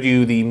 I try to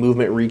do the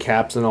movement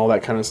recaps and all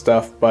that kind of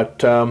stuff,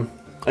 but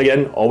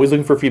again, always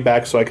looking for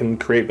feedback so I can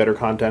create better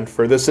content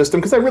for this system,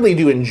 because I really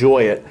do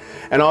enjoy it.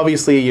 And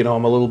obviously, you know,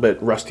 I'm a little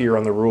bit rustier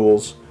on the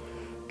rules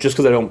just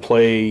because I don't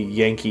play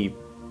Yankee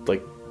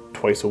like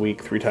twice a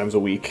week, 3 times a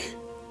week,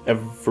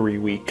 every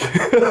week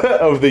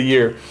of the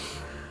year.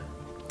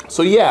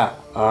 So yeah,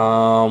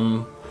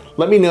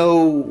 let me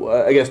know,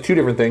 I guess, 2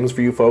 different things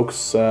for you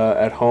folks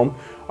at home.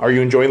 Are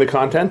you enjoying the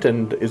content,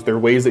 and is there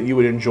ways that you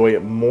would enjoy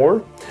it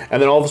more? And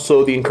then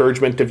also the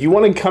encouragement, if you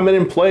want to come in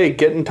and play,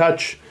 get in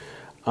touch.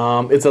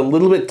 It's a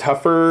little bit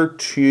tougher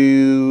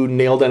to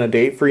nail down a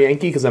date for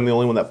Yankee because I'm the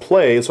only one that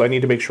plays, so I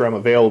need to make sure I'm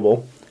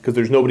available because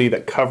there's nobody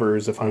that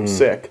covers if I'm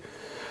sick.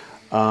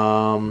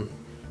 So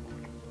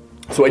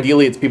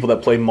ideally it's people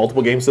that play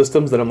multiple game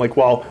systems that I'm like,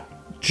 well,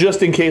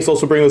 just in case,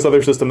 also bring this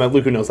other system that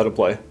Luca knows how to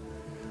play.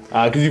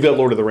 Because you've got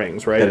Lord of the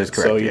Rings, right? That is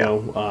correct, so, you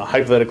know,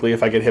 hypothetically,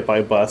 if I get hit by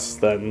a bus,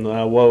 then,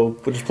 we'll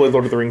just play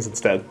Lord of the Rings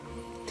instead.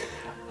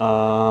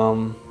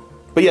 But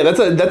yeah,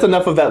 that's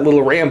enough of that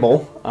little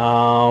ramble.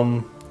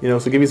 You know,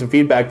 so give me some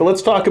feedback. But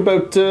let's talk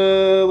about,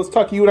 let's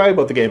talk you and I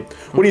about the game.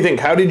 What do you think?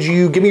 How did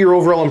you, give me your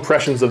overall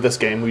impressions of this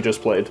game we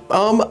just played.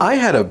 I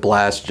had a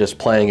blast just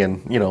playing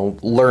and, you know,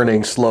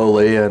 learning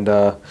slowly and,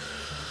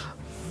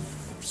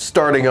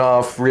 starting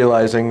off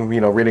realizing, you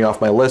know, reading off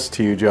my list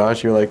to you,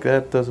 Josh, you're like,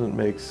 that doesn't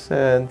make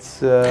sense.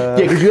 Yeah,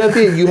 because you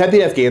had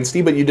the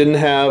Afghanistan, but you didn't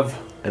have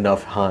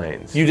enough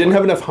Hinds. You didn't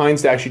have enough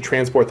Hinds to actually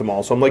transport them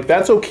all. So I'm like,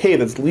 that's okay,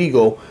 that's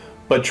legal,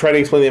 but try to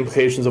explain the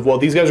implications of, well,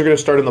 these guys are going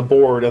to start on the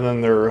board and then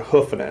they're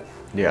hoofing it.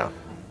 Yeah.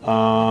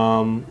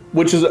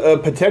 Which is a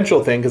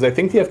potential thing, because I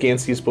think the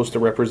Afghanistan is supposed to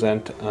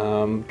represent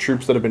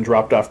troops that have been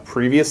dropped off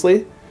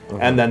previously,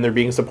 and then they're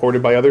being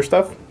supported by other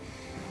stuff.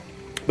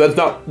 That's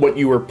not what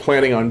you were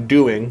planning on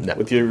doing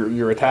with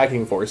your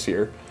attacking force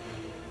here.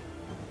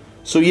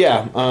 So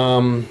yeah,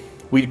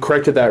 we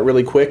corrected that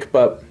really quick,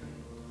 and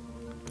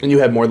you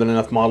had more than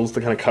enough models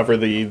to kind of cover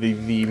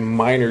the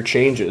minor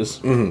changes.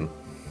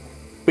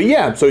 But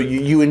yeah, so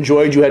you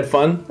enjoyed, you had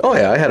fun? Oh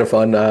yeah, I had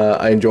fun.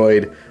 I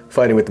enjoyed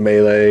fighting with the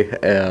melee,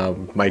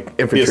 my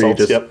infantry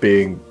just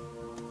being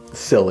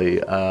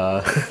silly.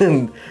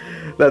 And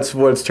that's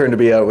what it's turned to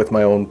be out with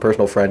my own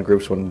personal friend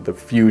groups. When the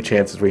few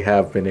chances we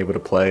have been able to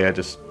play, I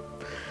just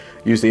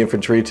use the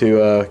infantry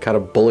to kind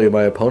of bully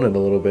my opponent a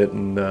little bit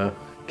and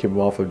keep them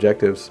off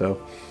objectives.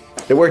 So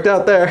it worked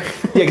out there.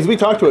 Yeah, because we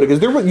talked about it.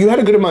 Because you had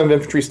a good amount of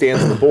infantry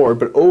stands on the board,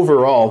 but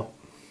overall,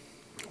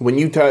 when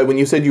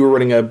you said you were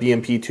running a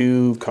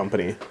BMP2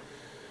 company,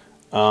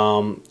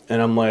 and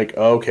I'm like,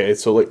 okay,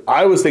 so like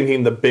I was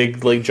thinking the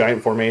big like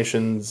giant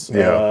formations,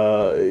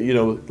 you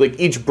know, like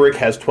each brick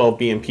has 12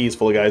 BMPs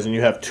full of guys, and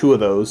you have 2 of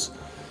those.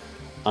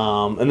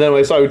 And then when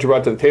I saw what you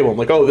brought to the table, I'm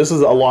like, oh, this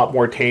is a lot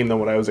more tame than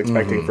what I was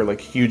expecting for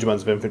like huge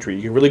amounts of infantry.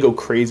 You can really go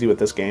crazy with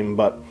this game,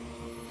 but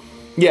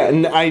Yeah,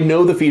 and I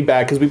know the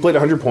feedback, because we played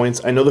 100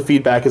 points. I know the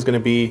feedback is going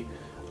to be,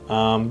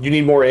 you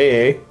need more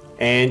AA,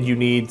 and you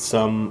need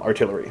some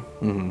artillery.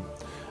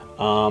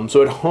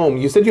 So at home,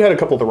 you said you had a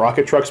couple of the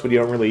rocket trucks, but you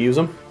don't really use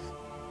them?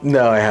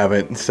 No, I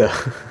haven't, so...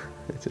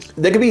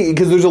 That could be,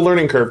 because there's a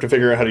learning curve to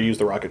figure out how to use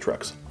the rocket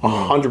trucks.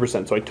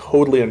 100%, so I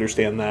totally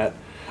understand that.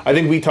 I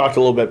think we talked a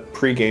little bit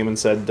pre-game and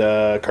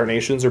said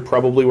Carnations are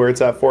probably where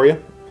it's at for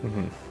you.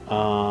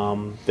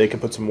 They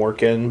could put some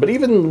work in, but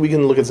even we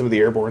can look at some of the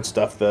airborne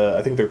stuff.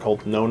 I think they're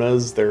called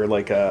Nonas. They're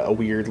like a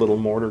weird little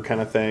mortar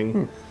kind of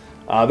thing.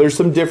 There's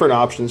some different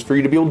options for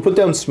you to be able to put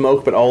down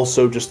smoke, but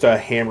also just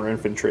hammer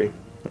infantry.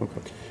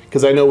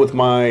 Because I know with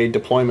my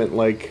deployment,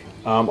 like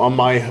on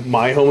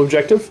my home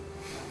objective,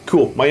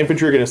 cool, my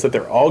infantry are going to sit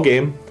there all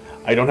game.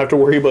 I don't have to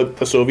worry about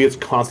the Soviets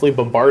constantly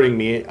bombarding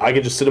me. I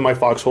can just sit in my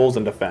foxholes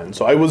and defend.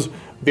 So I was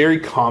very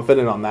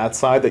confident on that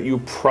side that you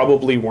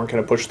probably weren't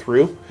going to push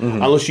through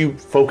unless you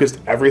focused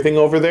everything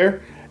over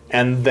there.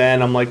 And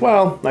then I'm like,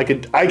 well, I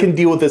can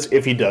deal with this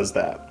if he does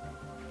that,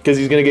 because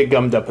he's going to get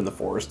gummed up in the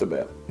forest a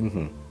bit.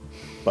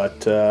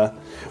 But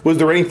was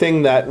there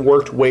anything that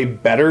worked way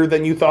better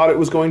than you thought it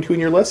was going to in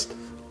your list?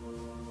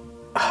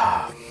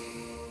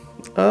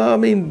 I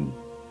mean,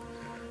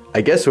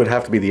 I guess it would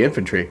have to be the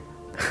infantry.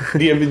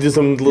 Do you do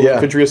some little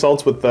infantry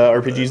assaults with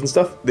RPGs and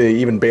stuff? They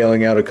even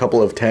bailing out a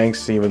couple of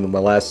tanks. Even my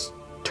last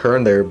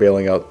turn, they were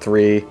bailing out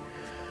 3.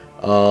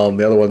 The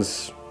other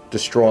one's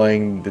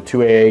destroying the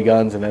 2 AA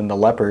guns and then the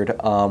Leopard.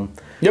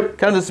 Yep.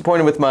 Kind of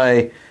disappointed with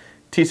my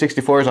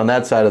T-64s on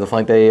that side of the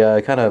flank.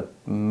 They kind of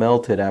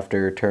melted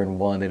after turn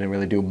 1. They didn't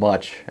really do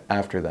much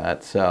after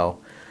that. So,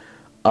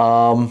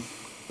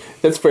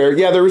 that's fair.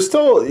 Yeah, there was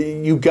still,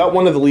 you got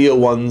one of the Leo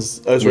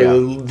ones, the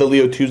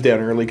Leo 2s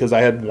down early because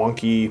I had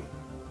wonky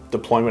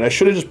deployment. I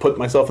should have just put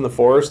myself in the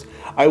forest.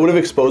 I would have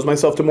exposed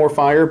myself to more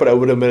fire, but I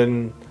would have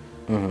been...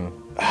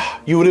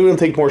 You would have been able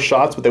to take more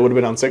shots, but they would have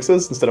been on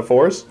 6s instead of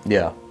 4s.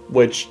 Yeah.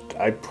 Which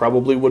I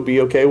probably would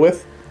be okay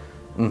with.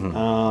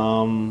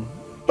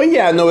 But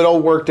yeah, no, it all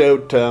worked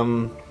out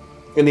in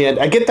the end.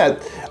 I get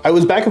that. I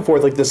was back and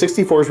forth. Like, the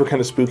 64s were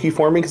kind of spooky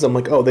for me because I'm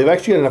like, oh, they've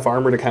actually got enough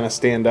armor to kind of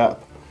stand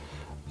up.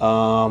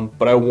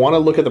 But I want to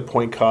look at the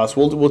point cost.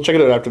 We'll check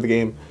it out after the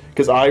game,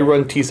 because I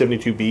run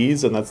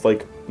T-72Bs, and that's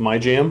like my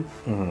jam.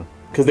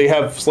 Because they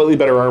have slightly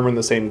better armor in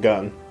the same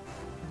gun,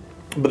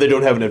 but they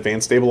don't have an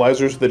advanced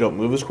stabilizer, so they don't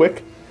move as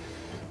quick.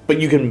 But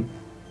you can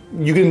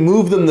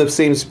move them the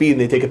same speed,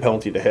 and they take a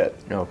penalty to hit.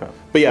 Okay.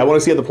 But yeah, I want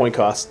to see how the point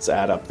costs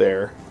add up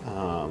there.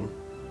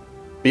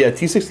 But yeah,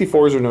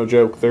 T-64s are no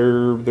joke.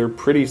 They're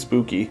pretty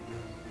spooky.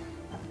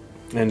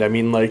 And I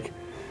mean, like,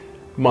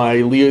 my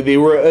Leo, they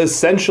were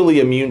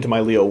essentially immune to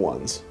my Leo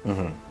 1s.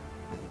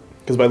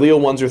 Because my Leo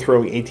 1s are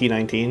throwing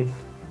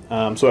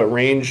 18-19. So at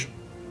range,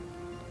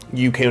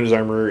 you count as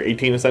armor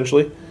 18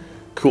 essentially.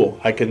 Cool,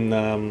 I can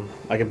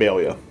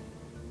bail you.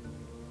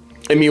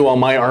 And meanwhile,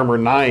 my armor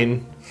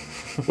 9,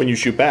 when you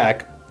shoot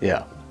back,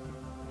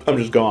 I'm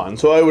just gone.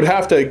 So I would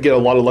have to get a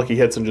lot of lucky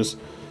hits and just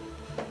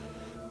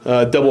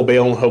double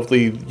bail, and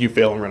hopefully you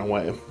fail and run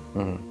away.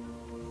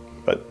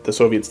 But the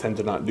Soviets tend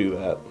to not do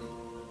that.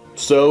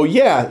 So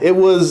yeah, it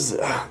was,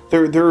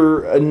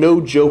 they're a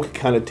no joke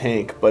kind of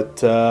tank,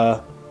 but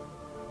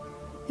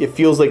it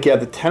feels like, yeah,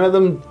 the 10 of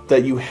them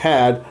that you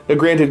had, now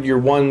granted your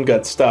one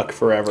got stuck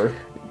forever.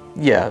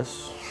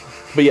 Yes.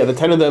 But yeah, the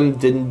 10 of them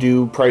didn't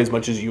do probably as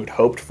much as you had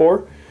hoped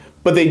for,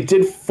 but they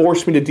did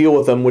force me to deal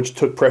with them, which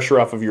took pressure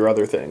off of your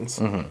other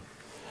things.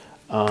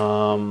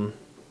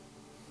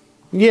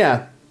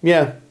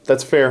 Yeah,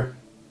 that's fair.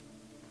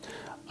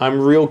 I'm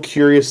real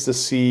curious to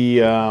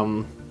see,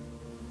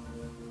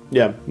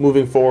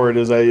 moving forward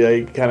as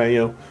I kind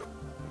of,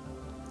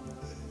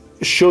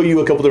 show you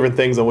a couple different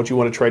things on what you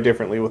want to try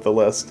differently with the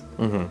list.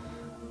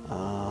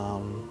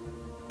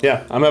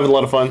 Yeah, I'm having a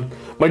lot of fun.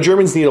 My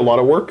Germans need a lot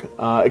of work.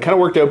 It kind of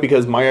worked out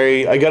because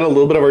I got a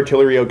little bit of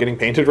artillery out getting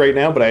painted right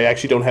now, but I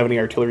actually don't have any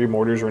artillery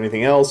mortars or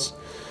anything else.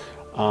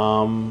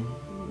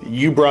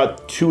 You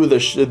brought 2 of the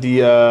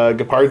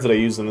Gepards that I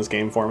used in this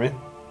game for me.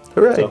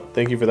 Hooray. So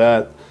thank you for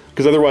that.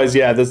 Because otherwise,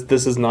 yeah,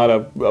 this is not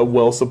a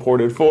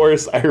well-supported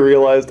force. I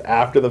realized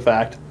after the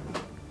fact.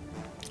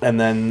 And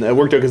then it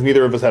worked out because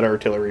neither of us had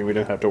artillery. We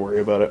didn't have to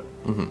worry about it.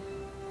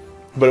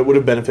 But it would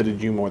have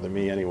benefited you more than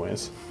me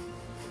anyways.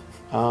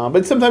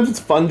 But sometimes it's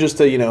fun just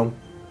to,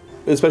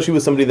 especially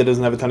with somebody that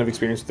doesn't have a ton of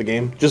experience with the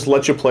game, just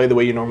let you play the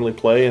way you normally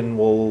play, and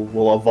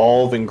we'll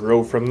evolve and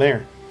grow from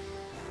there.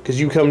 Because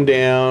you come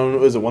down,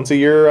 was it once a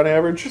year on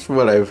average? That's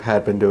what I've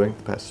had been doing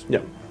the past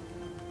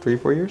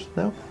 3-4 years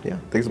now. Yeah, I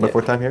think it's my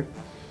 4th time here.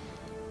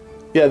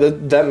 Yeah,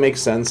 that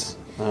makes sense.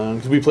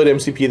 Because we played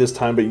MCP this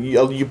time, but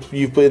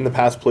you've played in the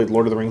past, played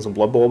Lord of the Rings and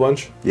Blood Bowl a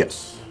bunch?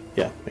 Yes.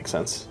 Yeah, makes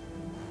sense.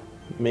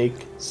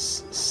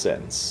 Makes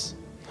sense.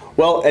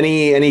 Well,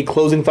 any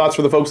closing thoughts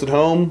for the folks at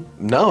home?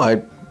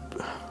 No,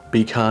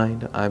 be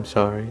kind. I'm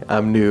sorry.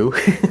 I'm new.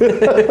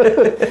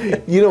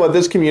 You know what?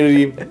 This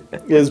community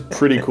is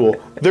pretty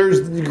cool.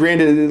 There's,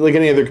 granted, like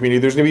any other community,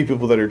 there's going to be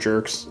people that are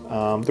jerks. They're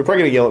probably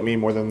going to yell at me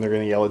more than they're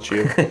going to yell at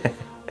you.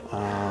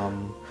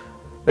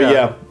 But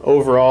yeah,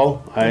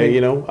 overall,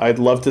 I'd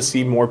love to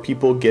see more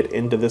people get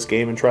into this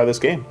game and try this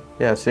game.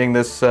 Yeah, seeing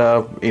this,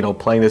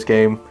 playing this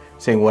game,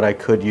 seeing what I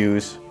could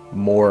use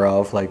more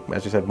of, like,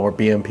 as you said, more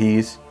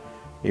BMPs,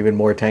 even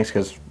more tanks,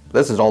 because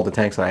this is all the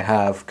tanks that I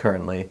have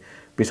currently,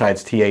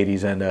 besides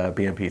T-80s and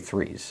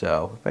BMP-3s.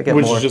 So if I get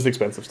Which more, is just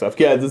expensive stuff.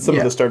 Yeah, it's some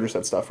of the starter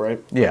set stuff,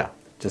 right? Yeah,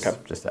 just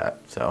that.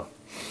 So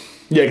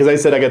yeah, because I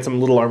said I got some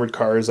little armored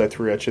cars I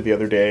threw at you the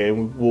other day,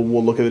 and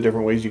we'll look at the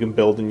different ways you can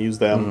build and use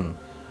them.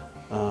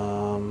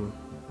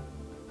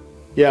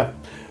 Yeah.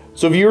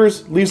 So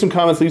viewers, leave some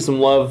comments, leave some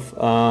love.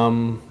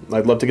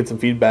 I'd love to get some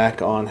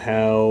feedback on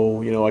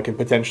how I can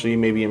potentially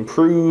maybe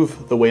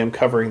improve the way I'm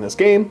covering this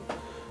game.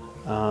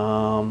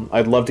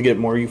 I'd love to get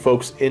more of you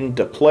folks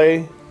into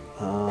play,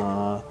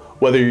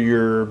 whether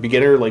you're a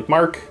beginner like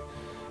Mark,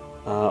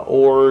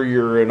 or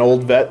you're an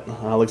old vet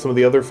like some of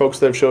the other folks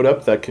that have showed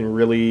up that can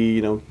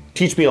really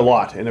teach me a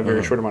lot in a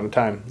very short amount of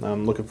time.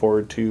 I'm looking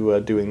forward to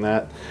doing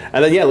that.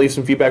 And then leave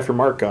some feedback for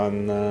Mark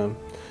on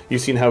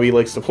you've seen how he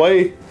likes to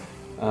play.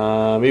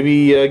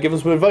 Maybe give him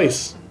some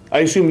advice. I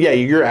assume,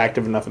 you're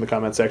active enough in the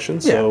comment section.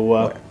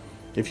 So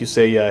if you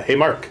say, hey,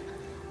 Mark,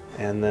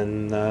 and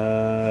then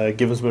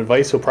give him some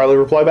advice, he'll probably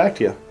reply back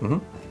to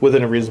you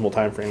within a reasonable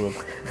time frame of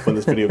when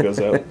this video goes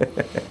out.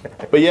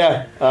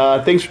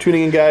 But thanks for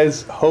tuning in,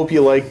 guys. Hope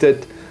you liked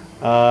it.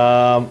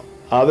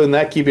 Other than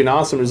that, keep being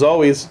awesome. As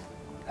always,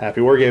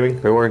 happy wargaming.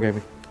 Happy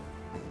wargaming.